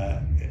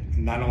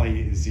not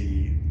only is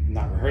he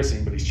not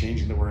rehearsing, but he's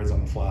changing the words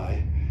on the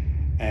fly,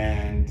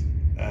 and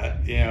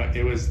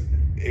it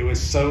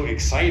was so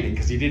exciting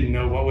because he didn't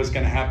know what was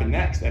going to happen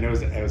next, and it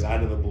was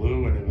out of the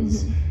blue, and it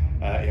was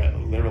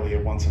literally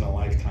a once in a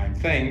lifetime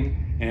thing.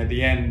 And at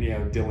the end,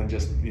 Dylan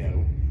just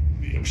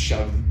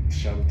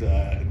shoved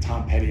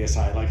Tom Petty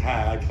aside, like,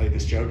 "Hi, I played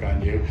this joke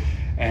on you,"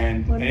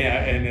 and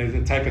and it's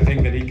the type of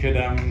thing that he could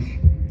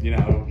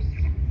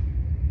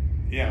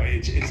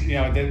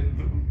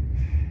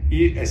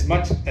as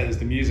much as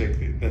the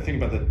music, the thing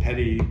about the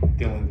Petty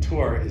Dylan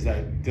tour is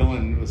that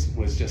Dylan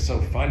was just so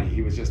funny.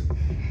 He was just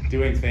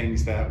doing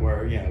things that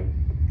were,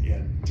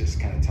 just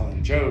kind of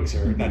telling jokes,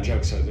 or not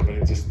jokes, but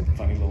it just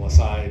funny little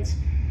asides.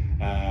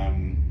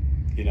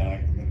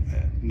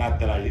 Not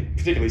that I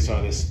particularly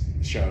saw this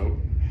show,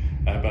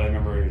 but I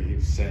remember he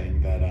was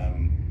saying that,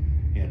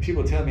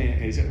 people tell me,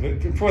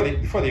 before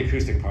the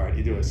acoustic part,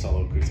 you do a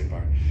solo acoustic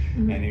part,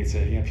 and he'd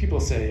say, people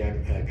say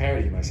I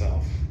parody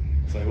myself.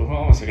 It's like, well,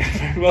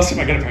 who else am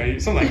I going to parody?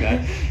 Something like that.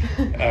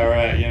 Or,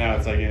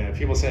 it's like,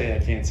 people say I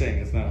can't sing.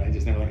 It's no, I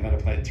just never learned how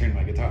to tune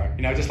my guitar.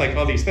 Just like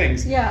all these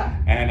things. Yeah.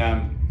 And,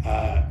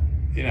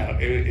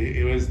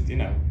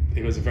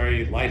 it was a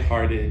very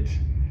lighthearted,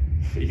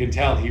 you can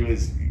tell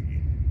he's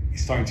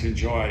starting to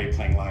enjoy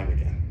playing live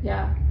again.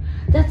 Yeah.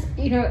 That's,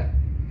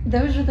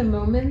 those are the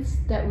moments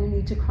that we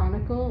need to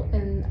chronicle.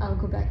 And I'll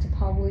go back to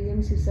Paul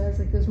Williams, who says,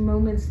 like, those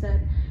moments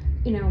that,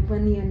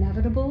 when the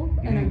inevitable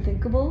and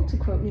unthinkable, to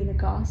quote Nina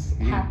Goss,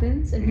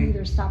 happens, and he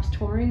either stops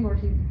touring or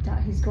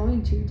he's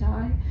going to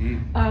die.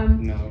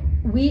 No.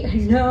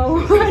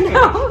 I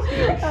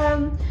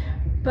know.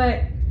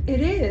 But it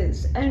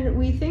is, and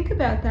we think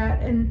about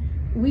that, and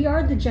we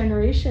are the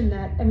generation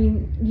that,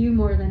 you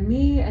more than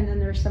me, and then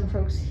there's some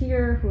folks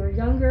here who are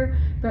younger,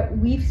 but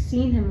we've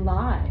seen him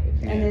live,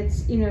 and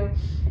it's,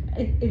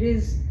 it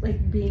is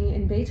like being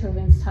in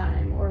Beethoven's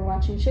time or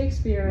watching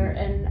Shakespeare,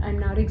 and I'm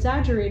not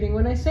exaggerating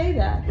when I say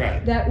that.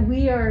 Right. That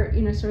we are,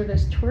 sort of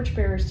as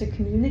torchbearers to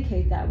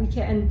communicate that. We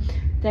can, and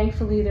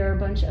thankfully there are a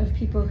bunch of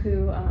people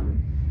who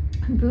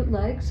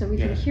bootleg, so we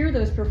can hear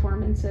those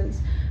performances.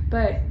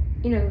 But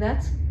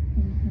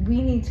we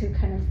need to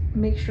kind of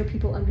make sure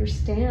people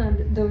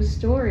understand those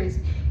stories.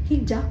 He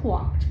duck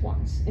walked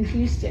once in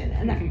Houston,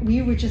 and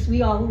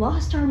we all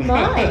lost our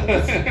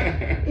minds,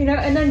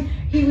 and then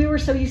we were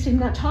so used to him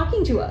not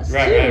talking to us,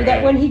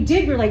 that when he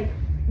did, we're like,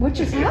 what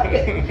just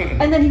happened?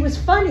 And then he was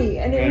funny,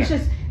 and it was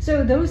just,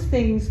 so those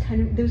things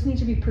those need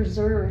to be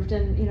preserved,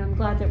 and I'm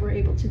glad that we're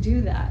able to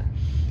do that.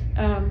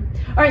 All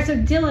right, so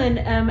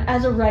Dylan,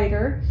 as a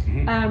writer,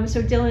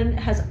 so Dylan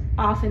has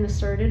often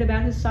asserted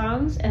about his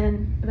songs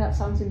and about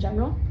songs in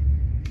general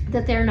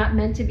that they're not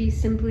meant to be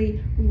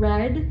simply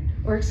read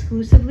or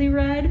exclusively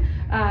read.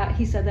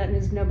 He said that in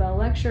his Nobel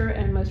lecture,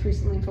 and most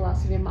recently in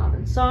Philosophy of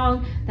Modern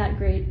Song, that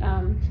great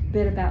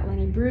bit about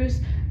Lenny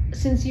Bruce.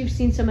 Since you've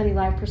seen so many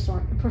live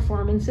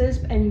performances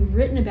and you've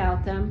written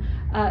about them,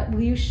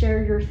 will you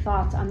share your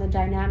thoughts on the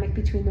dynamic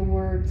between the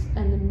words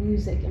and the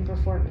music in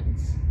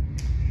performance?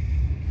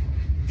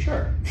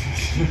 Sure.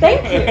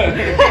 Thank you.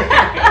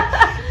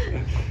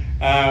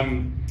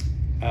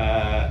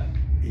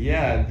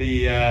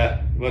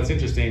 It's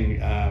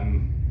interesting,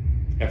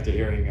 after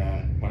hearing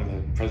one of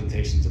the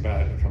presentations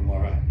from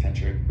Laura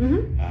Tencher,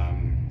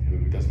 who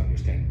doesn't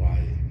understand why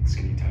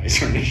skinny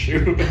ties are an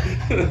issue.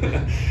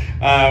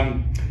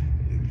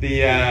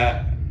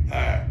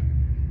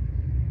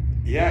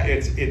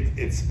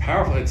 It's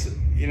powerful.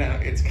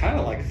 It's kind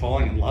of like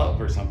falling in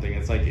love or something.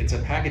 It's like, it's a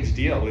package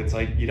deal. It's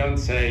like, you don't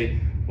say,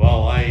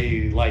 well,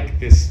 I like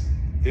this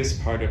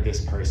part of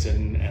this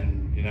person,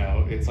 and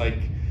it's like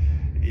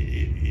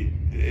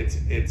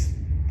it's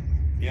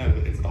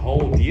the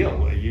whole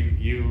deal.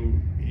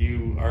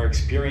 You are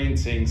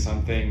experiencing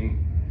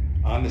something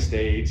on the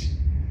stage.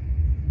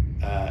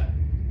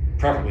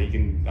 Preferably, you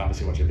can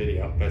obviously watch a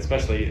video, but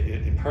especially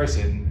in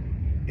person,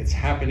 it's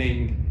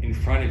happening in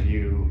front of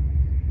you.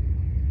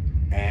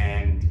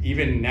 And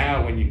even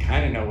now, when you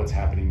kind of know what's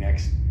happening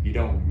next, you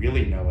don't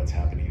really know what's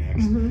happening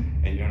next,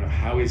 and you don't know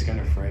how he's going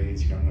to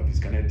phrase. You don't know if he's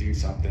going to do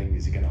something.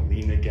 Is he going to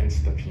lean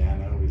against the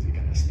piano? Is he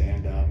going to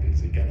stand up?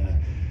 Is he going to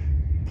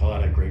pull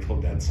out a Grateful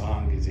Dead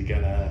song? Is he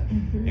going to,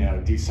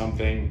 do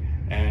something?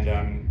 And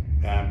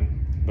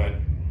but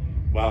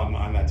while I'm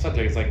on that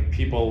subject, it's like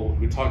people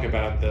who talk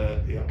about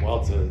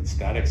it's a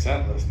static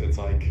set list. It's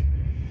like,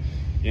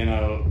 you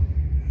know,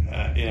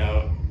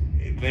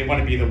 they want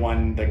to be the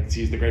one that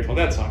sees the Grateful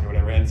Dead song or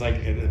whatever. And it's like,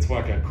 it's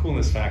more like a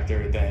coolness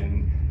factor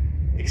than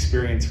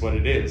experience what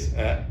it is.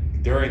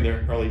 During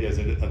the early days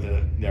of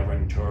the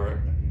Neverending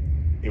Tour,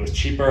 it was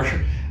cheaper.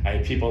 I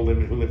had people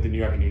who lived in New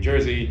York and New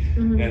Jersey,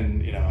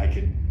 and I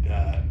could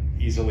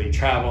easily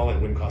travel. It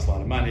wouldn't cost a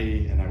lot of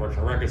money, and I worked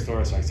for a record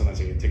store, so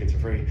sometimes I get tickets for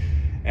free.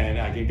 And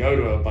I could go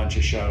to a bunch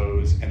of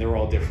shows, and they were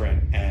all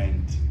different,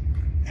 and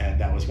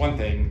that was one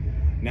thing.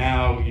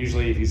 Now,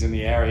 usually, if he's in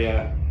the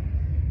area,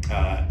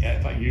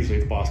 usually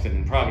it's Boston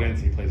and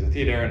Providence, he plays a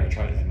theater,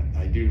 and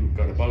I do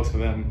go to both of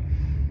them.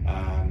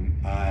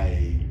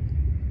 I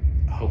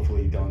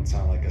hopefully don't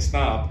sound like a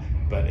snob,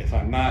 but if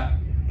I'm not,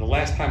 the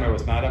last time I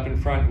was not up in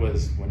front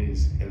was when it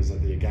was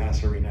at the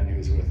Gas Arena, and he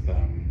was with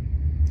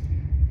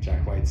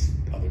Jack White's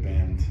other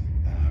band.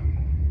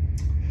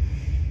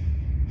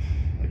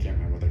 I can't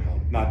remember what they're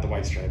called. Not the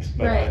White Stripes,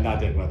 but not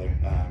Dead Weather.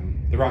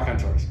 The Rock on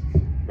Tours.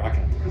 Rock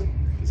on Tours.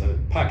 There's a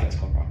podcast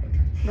called Rock on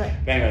Tours. Right.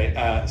 But anyway,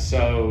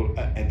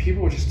 and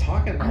people were just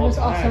talking the whole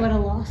time. I was also at a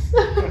loss.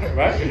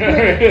 Right?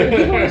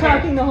 People were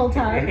talking the whole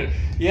time.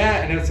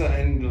 Yeah, and it's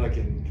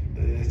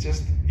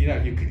just,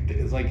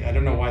 it's like, I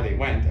don't know why they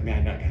went. I mean,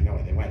 I know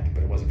why they went,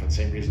 but it wasn't for the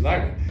same reason I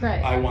went.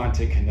 Right. I want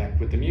to connect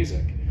with the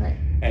music. Right.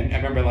 And I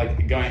remember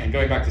going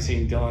back to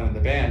seeing Dylan and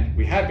the band,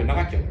 we had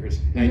binoculars,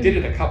 and I did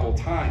it a couple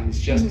times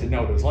just to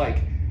know what it was like,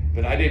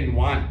 but I didn't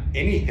want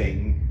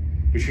anything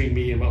between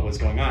me and what was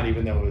going on,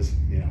 even though it was,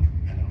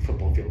 a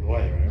football field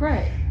away or whatever.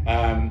 Right.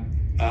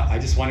 I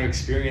just want to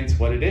experience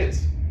what it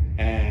is.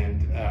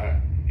 And,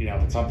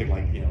 if it's something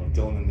like,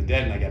 Dylan and the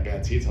Dead and I got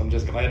bad seats, I'm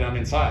just glad I'm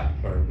inside,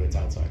 or it's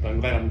outside, but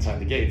I'm glad I'm inside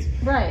the gates.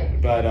 Right.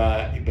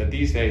 But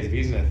these days, if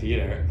he's in a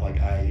theater,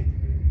 like I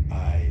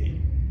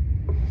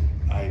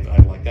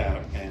lucked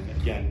out. And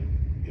again,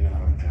 I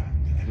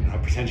don't know how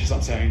pretentious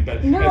I'm saying, but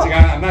it's like,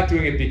 I'm not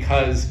doing it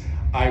because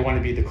I want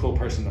to be the cool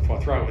person in the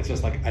fourth row. It's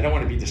just like, I don't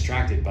want to be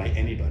distracted by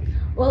anybody.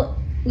 Well,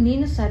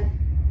 Nina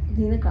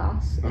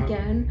Goss,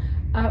 again,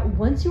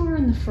 once you were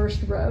in the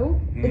first row,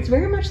 it's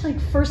very much like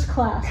first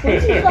class.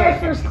 Once you fly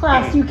first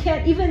class, you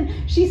can't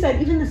she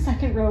said, even the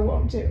second row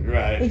won't do.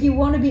 Right. Like, you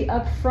want to be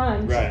up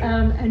front, right.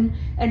 And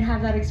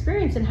have that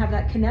experience and have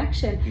that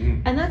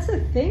connection. And that's the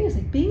thing, is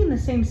like being in the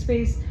same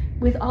space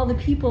with all the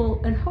people,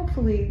 and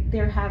hopefully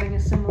they're having a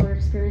similar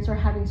experience or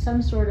having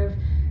some sort of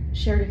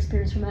shared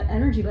experience from that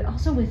energy, but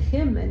also with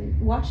him and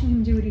watching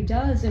him do what he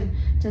does. And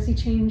does he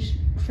change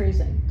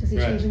phrasing? Does he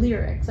change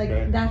lyrics?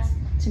 Like, that's,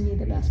 to me,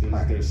 the best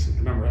part.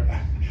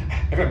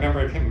 I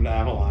remember him in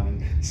Avalon,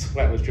 and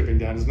sweat was dripping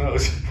down his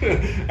nose.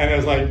 And it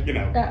was like,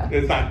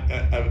 it's not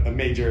a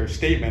major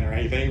statement or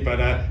anything, but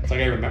it's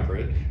like, I remember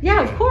it.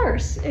 Yeah, of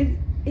course.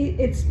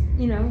 It's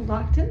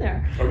locked in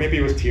there. Or maybe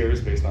it was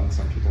tears based on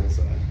some people's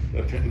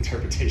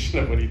interpretation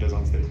of what he does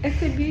on stage. It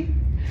could be.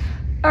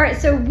 All right,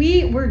 so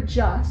we were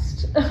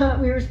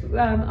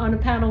on a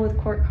panel with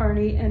Court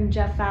Carney and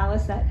Jeff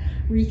Fallis that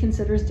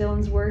reconsiders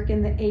Dylan's work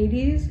in the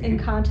 80s in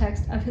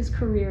context of his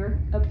career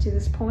up to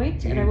this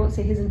point. And I won't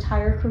say his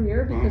entire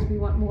career, because we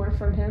want more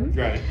from him.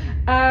 Right.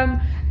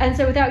 And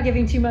so, without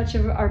giving too much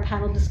of our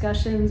panel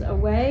discussions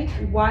away,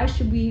 why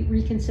should we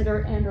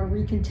reconsider and or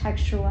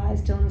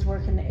recontextualize Dylan's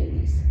work in the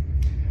 80s?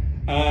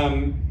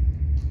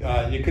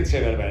 You could say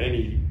that about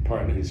any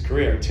part of his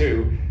career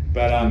too,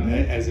 but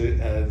as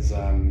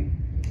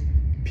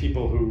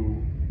people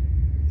who,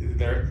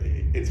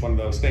 it's one of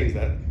those things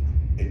that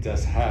it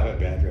does have a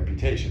bad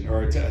reputation,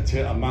 or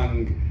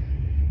among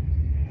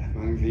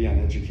the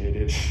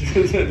uneducated,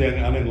 the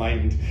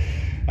unenlightened.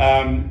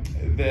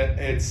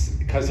 It's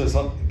because there's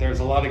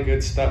a lot of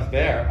good stuff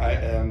there.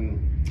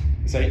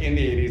 Say in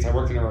the 80s, I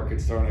worked in a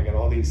record store, and I got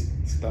all this,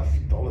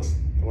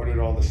 ordered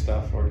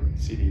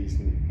CDs,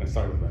 and I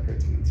started with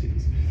records and then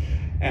CDs,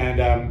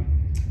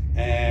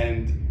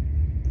 and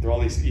there are all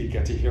these, you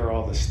get to hear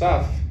all this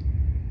stuff,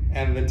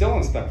 and the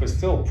Dylan stuff was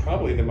still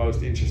probably the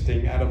most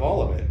interesting out of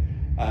all of it.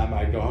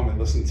 I'd go home and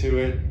listen to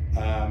it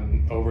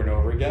over and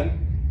over again,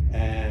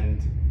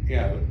 and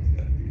it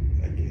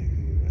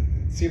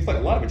seems like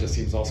a lot of it just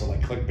seems also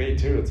like clickbait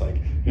too. It's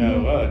like,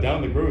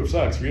 Down the Groove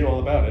sucks, read all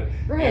about it.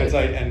 Right. And it's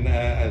like,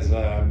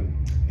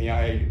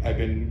 I've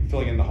been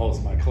filling in the holes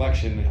in my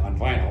collection on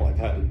vinyl. I've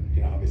had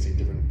obviously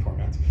different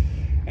formats,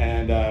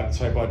 and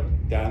so I bought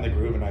Down the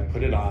Groove and I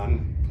put it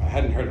on. I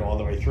hadn't heard it all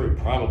the way through,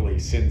 probably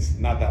since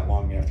not that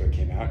long after it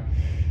came out.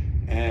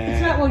 And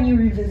it's not one you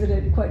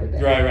revisited quite a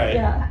bit. Right.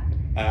 Yeah.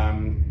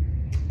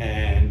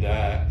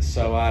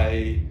 So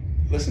I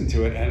listened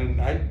to it, and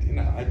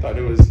I thought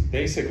it was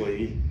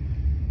basically,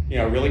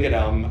 a really good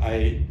album.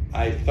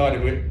 I thought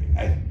it would.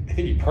 I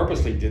think he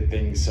purposely did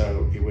things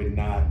so it would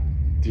not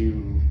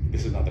do.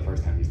 This is not the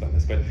first time he's done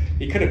this, but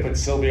he could have put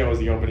Silvio as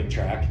the opening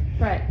track,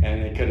 right?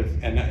 And it could have.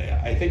 And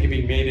I think if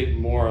he made it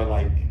more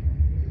like,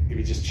 if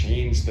he just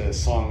changed the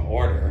song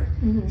order,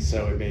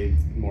 so it made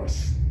more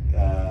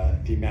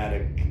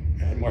thematic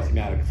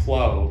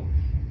flow,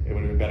 it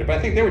would have been better. But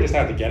I think they were just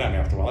out to get him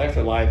after a while.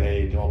 After Live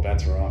Aid, all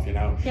bets were off,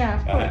 Yeah,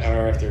 of course.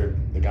 or after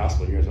the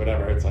gospel years,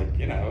 whatever. It's like,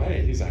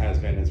 hey, he's a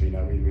has-been, as we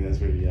know, we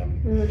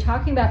were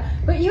talking about.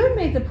 But you had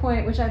made the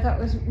point, which I thought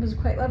was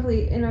quite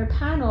lovely in our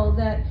panel,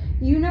 that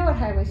you know what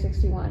Highway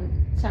 61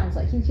 sounds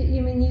like.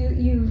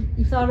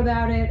 You've thought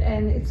about it,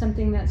 and it's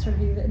something that sort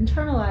of you've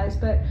internalized.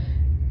 But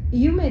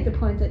you made the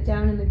point that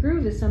Down in the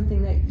Groove is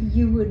something that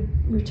you would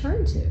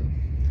return to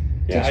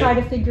try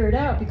to figure it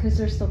out, because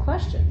there's still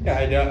questions. Yeah,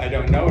 I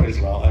don't know it as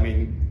well. I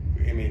mean,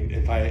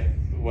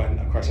 when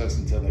of course I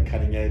listened to the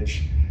Cutting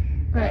Edge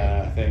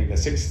thing, the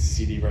 6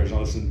 CD version,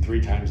 I listened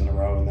 3 times in a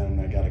row, and then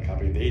I got a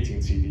copy of the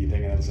 18 CD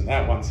thing, and I listened to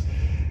that once,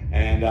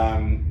 and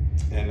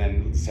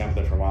then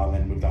sampled it for a while, and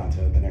then moved on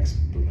to the next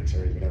bootleg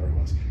series, whatever it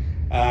was.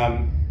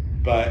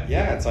 But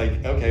yeah, it's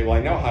like, okay, well,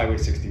 I know Highway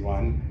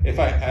 61. If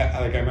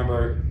I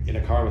remember in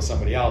a car with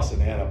somebody else,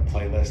 and they had a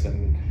playlist,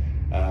 and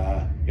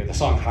the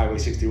song Highway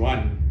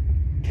 61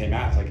 came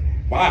out, it's like,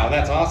 wow,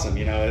 that's awesome,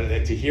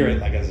 to hear it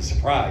like as a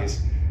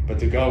surprise. But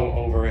to go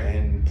over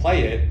and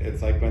play it,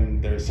 it's like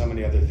when there's so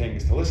many other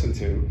things to listen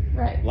to,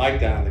 like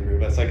Down in the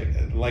Groove. It's like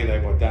I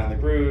bought Down in the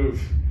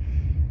Groove,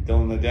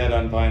 Dylan the Dead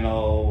on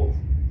vinyl,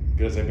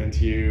 Because I've Been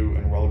to You,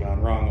 and World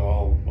Gone Wrong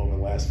all over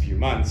the last few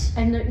months.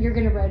 And you're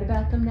going to write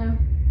about them now?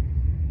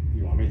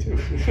 You want me to?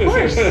 Of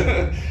course.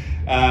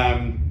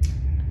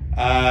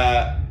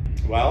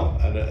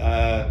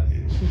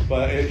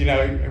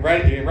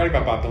 Writing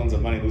about Bob Dylan's a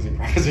money-losing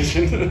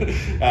proposition.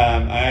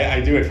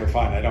 I do it for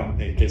fun. I don't,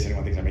 in case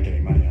anyone thinks I make any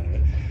money out of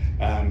it.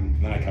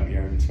 Then I come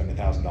here and spend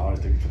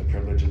 $1,000 for the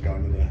privilege of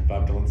going to the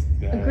Bob Dylan's.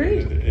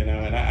 Agreed.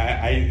 And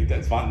I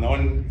that's fun. No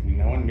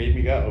one made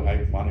me go.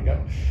 I want to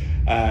go.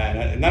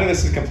 And none of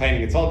this is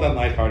complaining. It's all done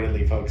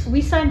lightheartedly, folks.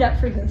 We signed up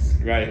for this.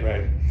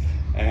 Right.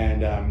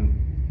 And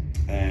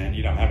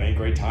I'm having a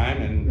great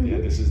time,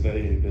 and this is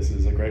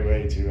a great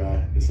way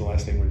to. This is the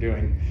last thing we're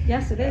doing.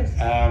 Yes, it is.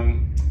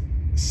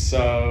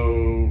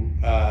 So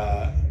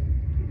I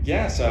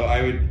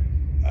would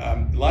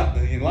a lot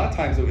of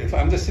times if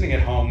I'm just sitting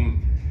at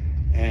home,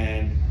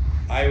 and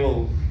I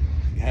will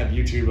have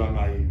YouTube on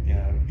my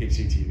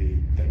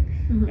HCTV thing,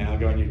 and I'll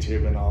go on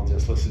YouTube and I'll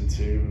just listen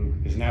to.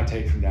 There's an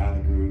outtake from Down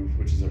in the Groove,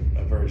 which is a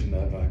version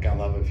of "God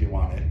Love If You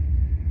Want It,"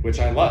 which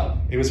I love.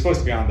 It was supposed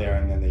to be on there,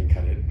 and then they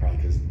cut it probably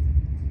because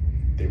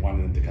they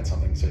wanted them to cut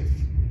something, so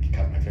they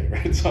cut my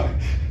favorite song.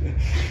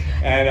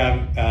 And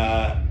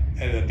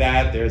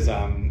that there's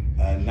a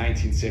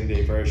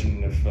 1970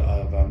 version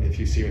of "If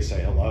You See Her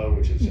Say Hello,"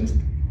 which is just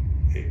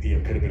could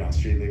have been on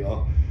Street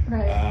Legal.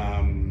 Right.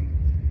 I'm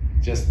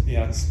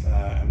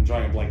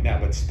drawing a blank now,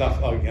 but stuff.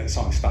 The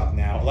song "Stop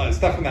Now." A lot of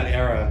stuff from that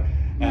era.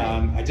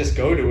 I just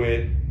go to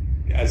it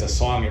as a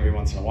song every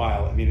once in a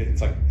while. I mean,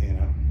 it's like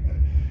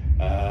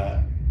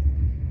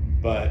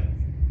but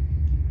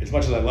as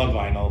much as I love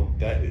vinyl,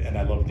 and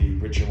I love the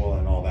ritual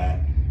and all that,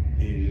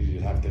 you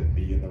have to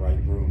be in the right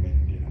room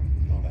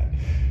and all that.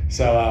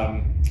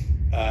 So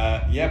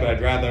but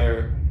I'd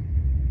rather.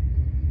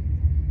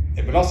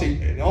 But also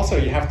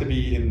you have to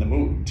be in the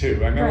mood too.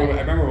 I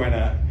remember when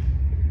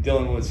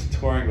Dylan was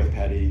touring with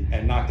Petty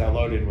and Knocked Out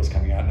Loaded was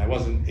coming out, and I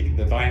wasn't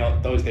the vinyl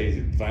those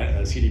days.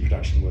 CD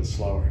production was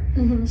slower,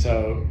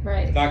 so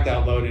Knocked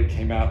Out Loaded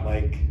came out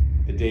like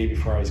the day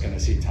before I was going to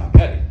see Tom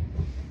Petty.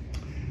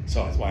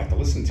 So that's why I have to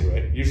listen to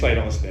it. Usually I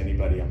don't listen to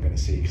anybody I'm going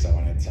to see because I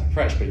want it to sound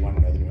fresh, but you want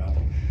to know the new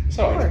album.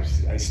 So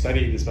I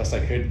studied as best I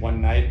could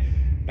one night,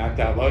 Knocked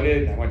Out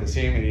Loaded, and I went to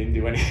see him, and he didn't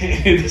do any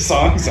of the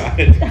songs on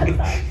it. That's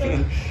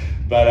awesome.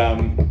 But I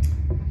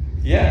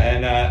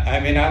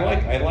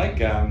like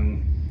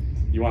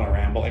You Want to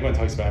Ramble. Everyone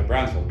talks about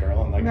Brownsville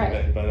Girl, and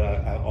but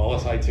All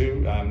Aside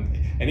too.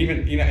 And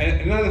even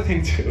and another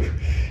thing too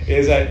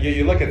is that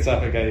you look at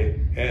stuff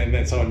and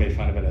then someone made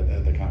fun of it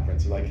at the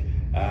conference. Like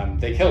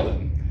They Killed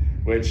Him,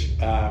 which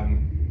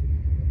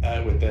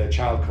with the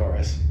child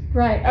chorus.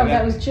 Right. Oh,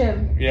 that was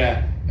Jim.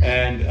 Yeah,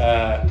 and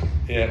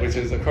which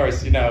is of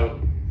course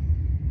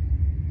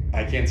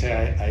I can't say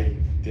I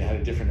had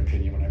a different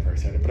opinion when I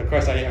first heard it, but of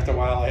course after a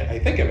while I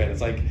think of it.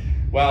 It's like,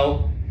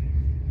 well,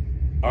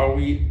 are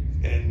we?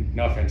 And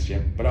no offense,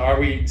 Jim, but are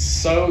we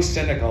so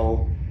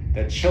cynical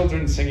that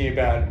children singing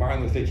about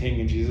Martin Luther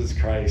King and Jesus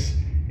Christ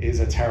is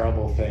a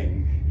terrible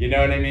thing? You know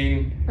what I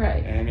mean?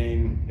 Right. I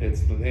mean,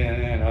 it's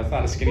it's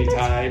not a skinny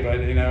tie, but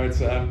it's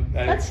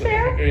that's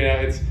fair.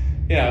 It's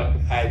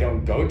I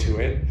don't go to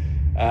it,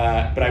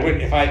 but I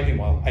wouldn't if I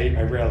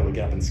rarely would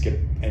get up and skip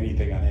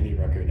anything on any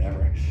record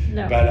ever.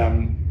 No. But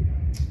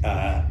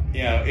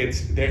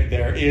it's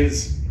there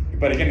is,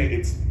 but again,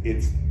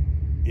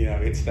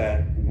 it's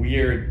that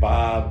weird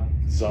Bob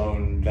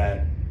zone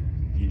that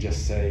you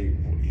just say,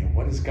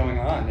 what is going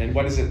on, and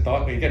what is it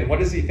thought again?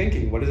 What is he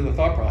thinking? What is the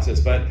thought process?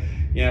 But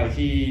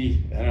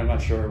and I'm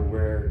not sure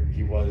where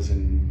he was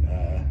in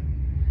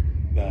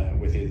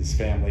with his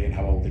family and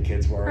how old the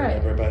kids were or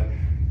whatever. But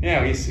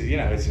he's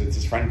it's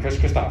his friend Chris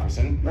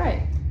Christopherson,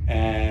 right?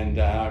 And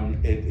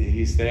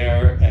he's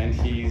there, and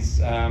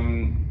he's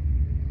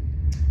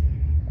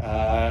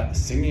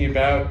singing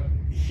about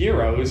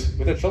heroes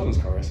with a children's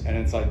chorus, and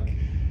it's like,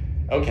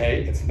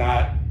 okay, it's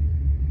not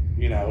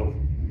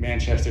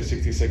Manchester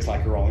 66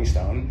 like a Rolling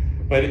Stone,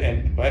 but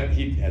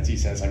he, as he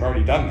says, I've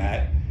already done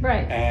that.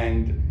 Right.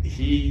 And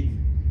he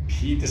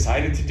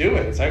decided to do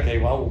it. It's like, okay,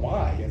 well,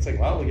 why? It's like,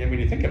 well, again, when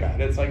you think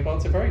about it, it's like, well,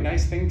 it's a very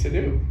nice thing to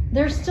do.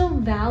 There's still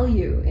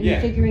value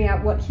in figuring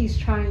out what he's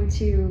trying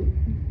to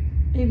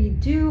maybe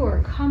do or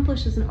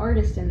accomplish as an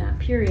artist in that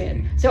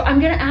period. So I'm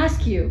going to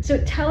ask you,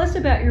 so tell us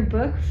about your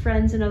book,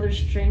 Friends and Other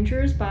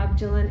Strangers, Bob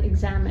Dylan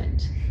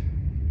Examined.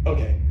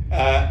 Okay.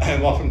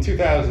 Well, from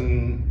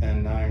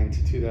 2009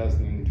 to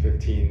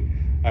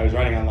 2015, I was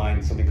writing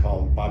online something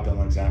called Bob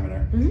Dylan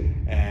Examiner,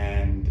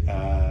 and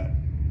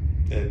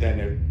then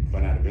it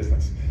went out of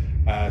business.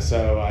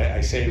 So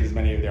I saved as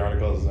many of the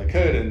articles as I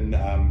could, and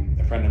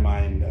a friend of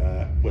mine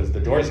was the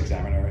Doors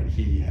Examiner, and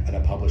he had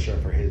a publisher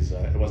for his,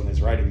 it wasn't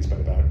his writings, but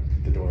about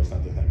the Doors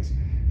and other things.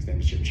 His name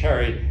is Jim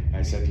Cherry, and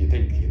I said, do you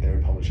think they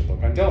would publish a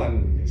book on Dylan?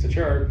 And he said,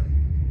 sure.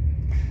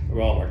 We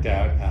all worked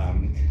out.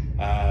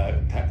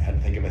 Had to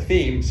think of a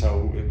theme,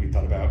 so we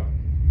thought about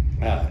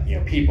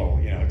people.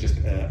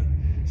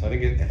 So I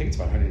think it's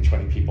about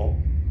 120 people,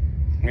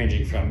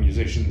 ranging from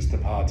musicians to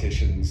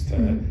politicians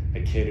to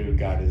a kid who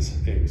got his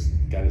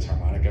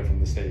harmonica from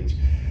the stage.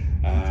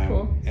 That's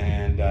cool.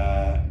 And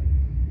I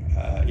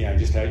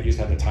used to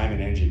have the time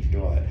and energy to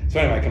do all that.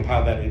 So anyway, I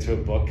compiled that into a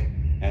book,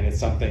 and it's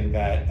something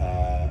that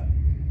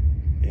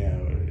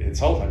it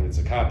sold hundreds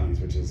of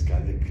copies, which is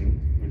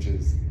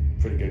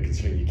pretty good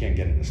considering you can't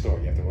get it in a store;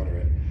 you have to order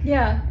it.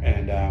 Yeah.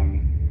 And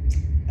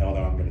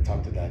although I'm going to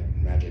talk to that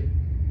Magic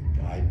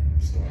Eye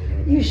store.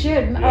 You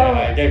should.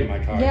 Yeah, I gave him my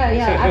card.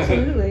 Yeah,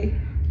 absolutely.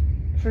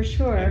 For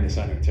sure. In the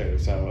center too.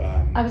 So.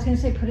 I was going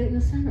to say put it in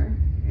the center.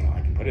 No,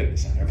 I can put it in the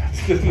center.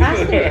 Ask me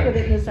to put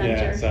it in the center.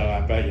 Yeah. So,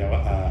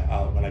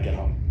 I'll when I get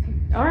home.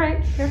 All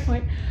right. Fair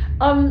point.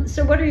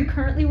 So what are you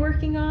currently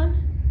working on?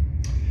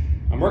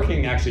 I'm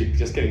working, actually,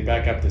 just getting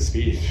back up to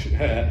speed.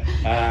 I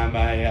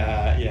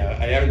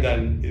haven't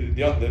done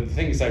the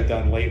things I've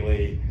done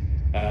lately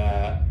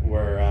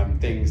were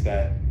things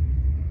that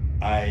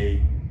I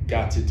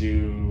got to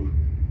do.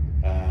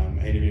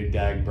 I interviewed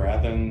Dag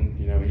Brathen,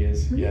 you know who he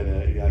is?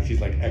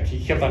 He's like,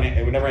 he kept on,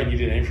 whenever I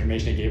needed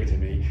information, he gave it to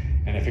me.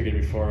 And I figured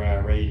before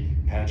Ray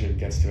Padgett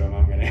gets to him,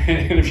 I'm going to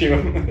interview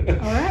him.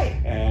 All right.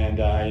 And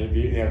I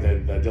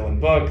interviewed the Dylan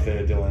book,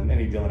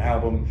 any Dylan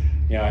album.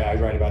 I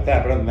write about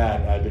that. But other than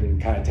that, I've been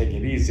kind of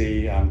taking it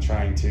easy. I'm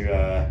trying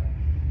to,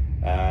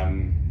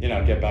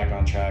 get back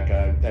on track.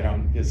 I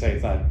don't say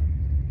it's not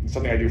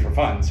something I do for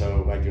fun,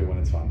 so I do it when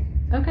it's fun.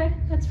 Okay,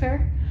 that's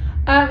fair.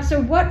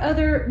 So what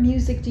other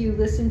music do you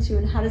listen to,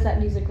 and how does that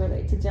music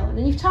relate to Dylan?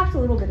 And you've talked a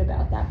little bit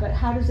about that, but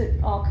how does it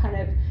all kind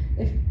of,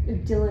 if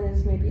Dylan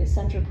is maybe a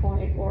center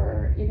point,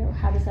 or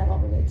how does that all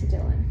relate to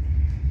Dylan?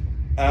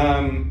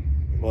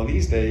 Well,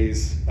 these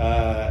days,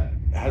 how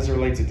does it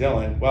relate to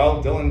Dylan?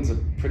 Well, Dylan's a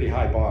pretty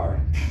high bar,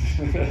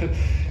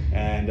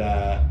 and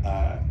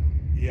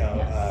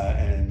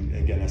and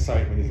again,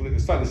 when you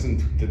start listening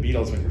to the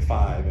Beatles when you're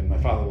 5, and my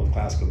father loved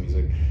classical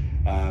music.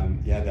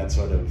 That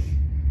sort of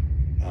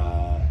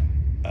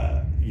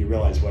you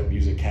realize what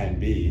music can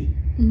be,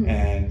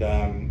 and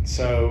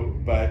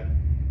but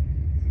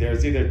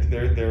there's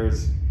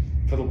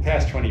for the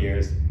past 20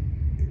 years,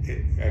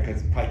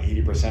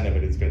 probably 80% of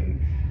it has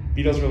been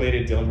Beatles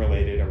related, Dylan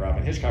related, or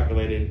Robin Hitchcock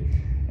related,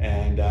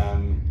 and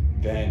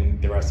then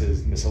the rest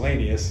is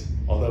miscellaneous.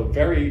 Although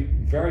very,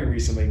 very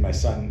recently, my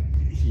son,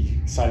 he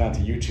signed on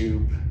to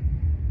YouTube,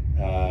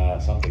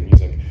 something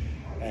music,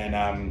 and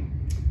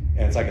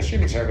it's like a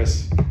streaming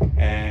service,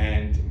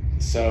 and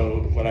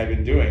so what I've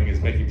been doing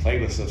is making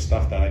playlists of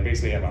stuff that I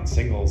basically have on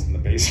singles in the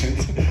basement.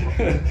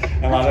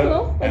 That's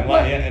cool.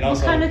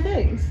 What kind of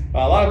things?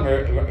 Well, a lot of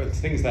them are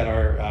things that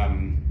are,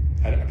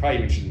 I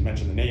probably shouldn't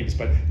mention the names,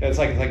 but it's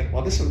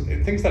this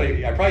is things that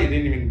I probably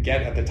didn't even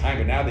get at the time,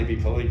 but now they'd be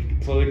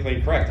politically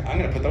correct. I'm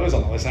going to put those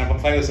on the list. I have a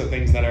playlist of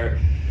things that are,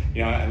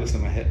 I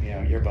listen to my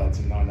earbuds,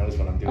 and no one knows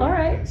what I'm doing. All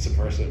right. It's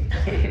subversive.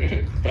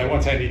 But I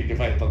won't tell you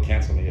they'll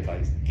cancel me if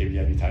I give you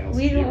any titles.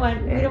 We don't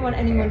want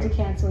anyone to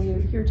cancel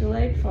you. You're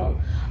delightful.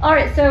 All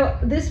right, so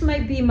this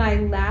might be my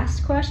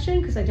last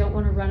question because I don't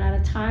want to run out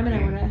of time, and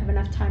I want to have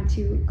enough time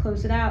to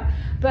close it out.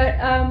 But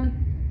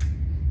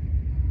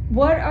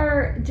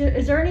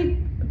is there any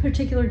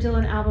particular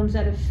Dylan albums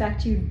that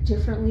affect you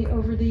differently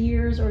over the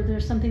years, or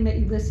there's something that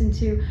you listen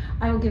to?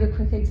 I will give a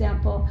quick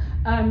example.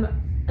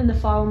 In the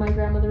fall, when my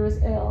grandmother was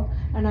ill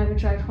and I would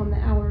drive home the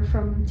hour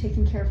from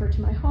taking care of her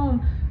to my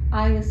home,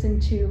 I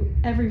listened to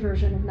every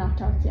version of Not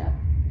Dark Yet.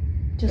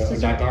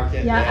 Not Dark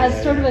Yet?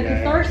 As sort of a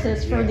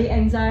catharsis for the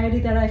anxiety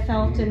that I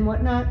felt and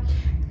whatnot.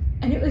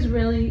 And it was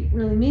really,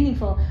 really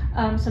meaningful.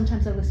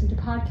 Sometimes I listen to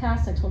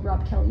podcasts. I told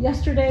Rob Kelly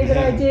yesterday that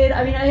I did.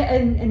 I mean,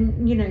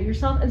 and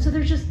yourself. And so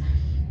there's just,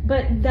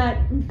 but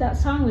that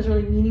song was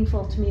really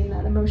meaningful to me in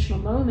that emotional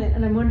moment.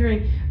 And I'm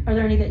wondering, are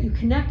there any that you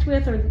connect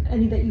with, or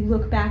any that you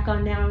look back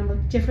on now and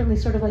look differently,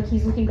 sort of like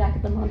he's looking back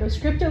at the Mondo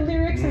Scripto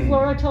lyrics, as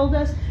Laura told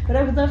us? But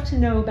I would love to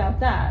know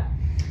about that.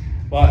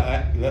 Well,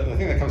 the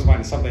thing that comes to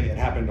mind is something that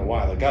happened a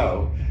while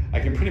ago. I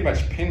can pretty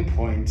much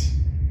pinpoint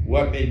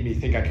what made me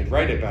think I could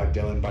write about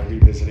Dylan by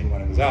revisiting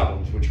one of his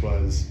albums, which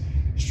was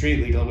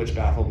Street Legal, which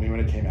baffled me when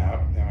it came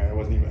out. I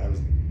was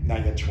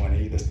not yet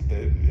 20,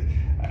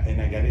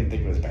 and I didn't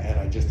think it was bad.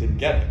 I just didn't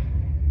get it.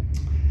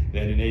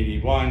 Then in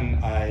 '81,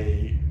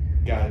 I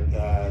got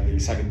the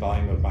second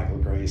volume of Michael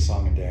Gray's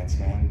Song and Dance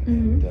Man,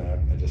 and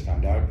I just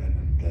found out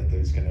that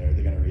they're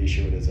going to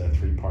reissue it as a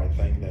 3-part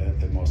thing,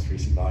 the most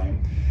recent volume,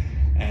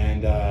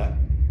 and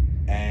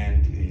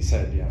he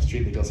said,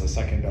 Street Legal's the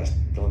second best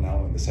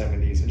villanelle in the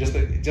 '70s, and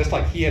just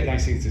like he had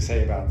nice things to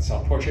say about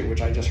Self Portrait,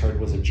 which I just heard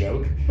was a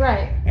joke,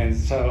 right? And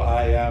so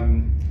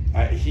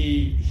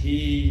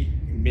he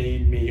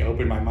made me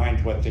open my mind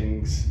to what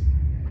things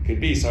could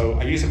be. So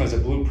I used him as a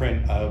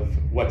blueprint of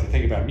what to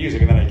think about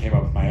music, and then I came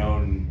up with my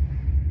own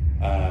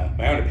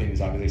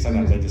opinions. Obviously,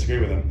 sometimes I disagree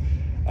with him,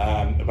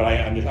 but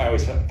I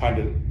always find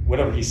it,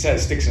 whatever he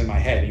says sticks in my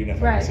head, even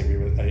if I disagree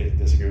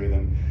with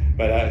him.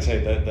 But I'd say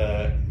that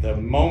the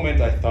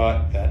moment I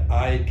thought that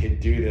I could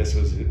do this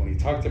was when he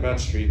talked about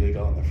Street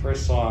Legal. In the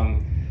first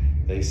song,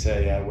 they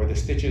say, where the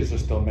stitches are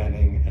still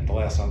mending, and the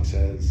last song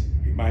says,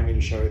 remind me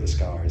to show you the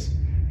scars.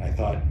 And I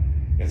thought,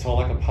 it's all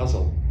like a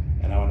puzzle,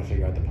 and I want to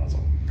figure out the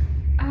puzzle.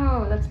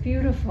 Oh, that's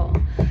beautiful.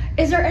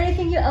 Is there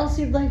anything else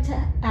you'd like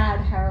to add,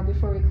 Harold,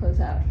 before we close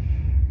out?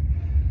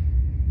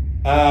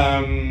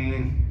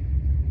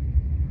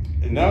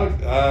 No.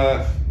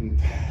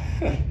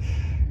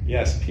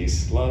 Yes,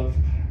 peace, love.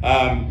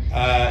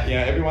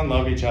 Everyone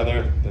love each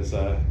other. There's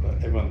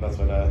everyone. That's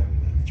what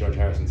George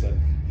Harrison said.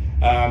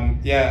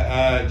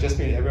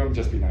 Everyone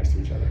just be nice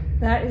to each other.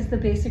 That is the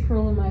basic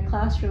rule in my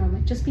classroom. I'm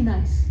like, just be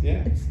nice.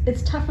 Yeah.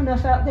 It's tough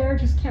enough out there.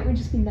 Can't we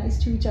just be nice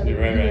to each other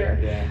here?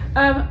 Right,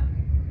 yeah.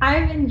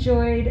 I've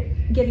enjoyed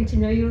getting to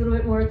know you a little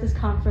bit more at this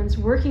conference,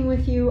 working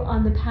with you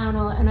on the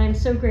panel, and I'm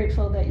so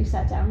grateful that you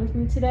sat down with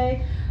me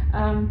today.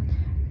 I'm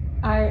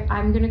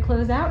going to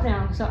close out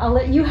now, so I'll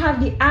let you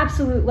have the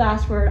absolute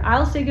last word.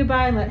 I'll say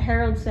goodbye and let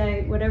Harold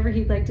say whatever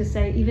he'd like to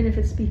say, even if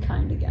it's be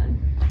kind again.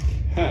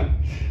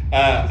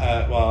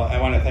 Well, I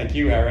want to thank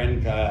you,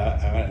 Erin.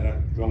 I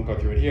won't go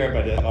through it here,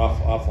 but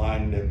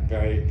offline,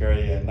 very,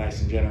 very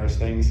nice and generous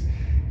things.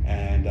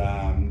 And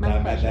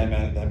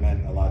that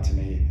meant a lot to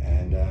me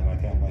and my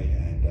family.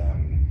 And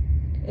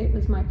it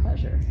was my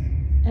pleasure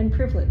and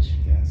privilege.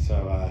 Yeah.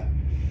 So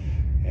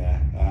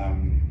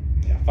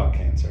fuck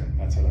cancer.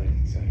 That's what I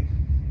say.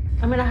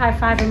 I'm gonna high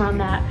five him on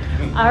that.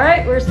 All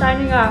right, we're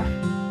signing off.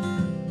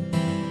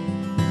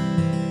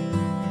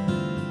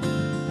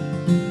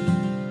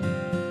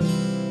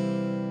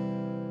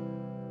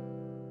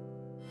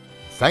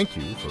 Thank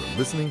you for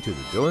listening to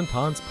the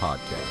Dilettantes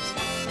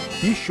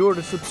podcast. Be sure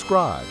to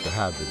subscribe to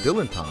have the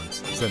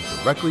Dilettantes sent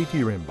directly to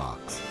your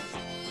inbox.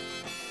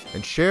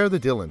 And share the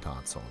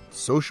Dilettantes on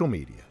social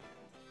media.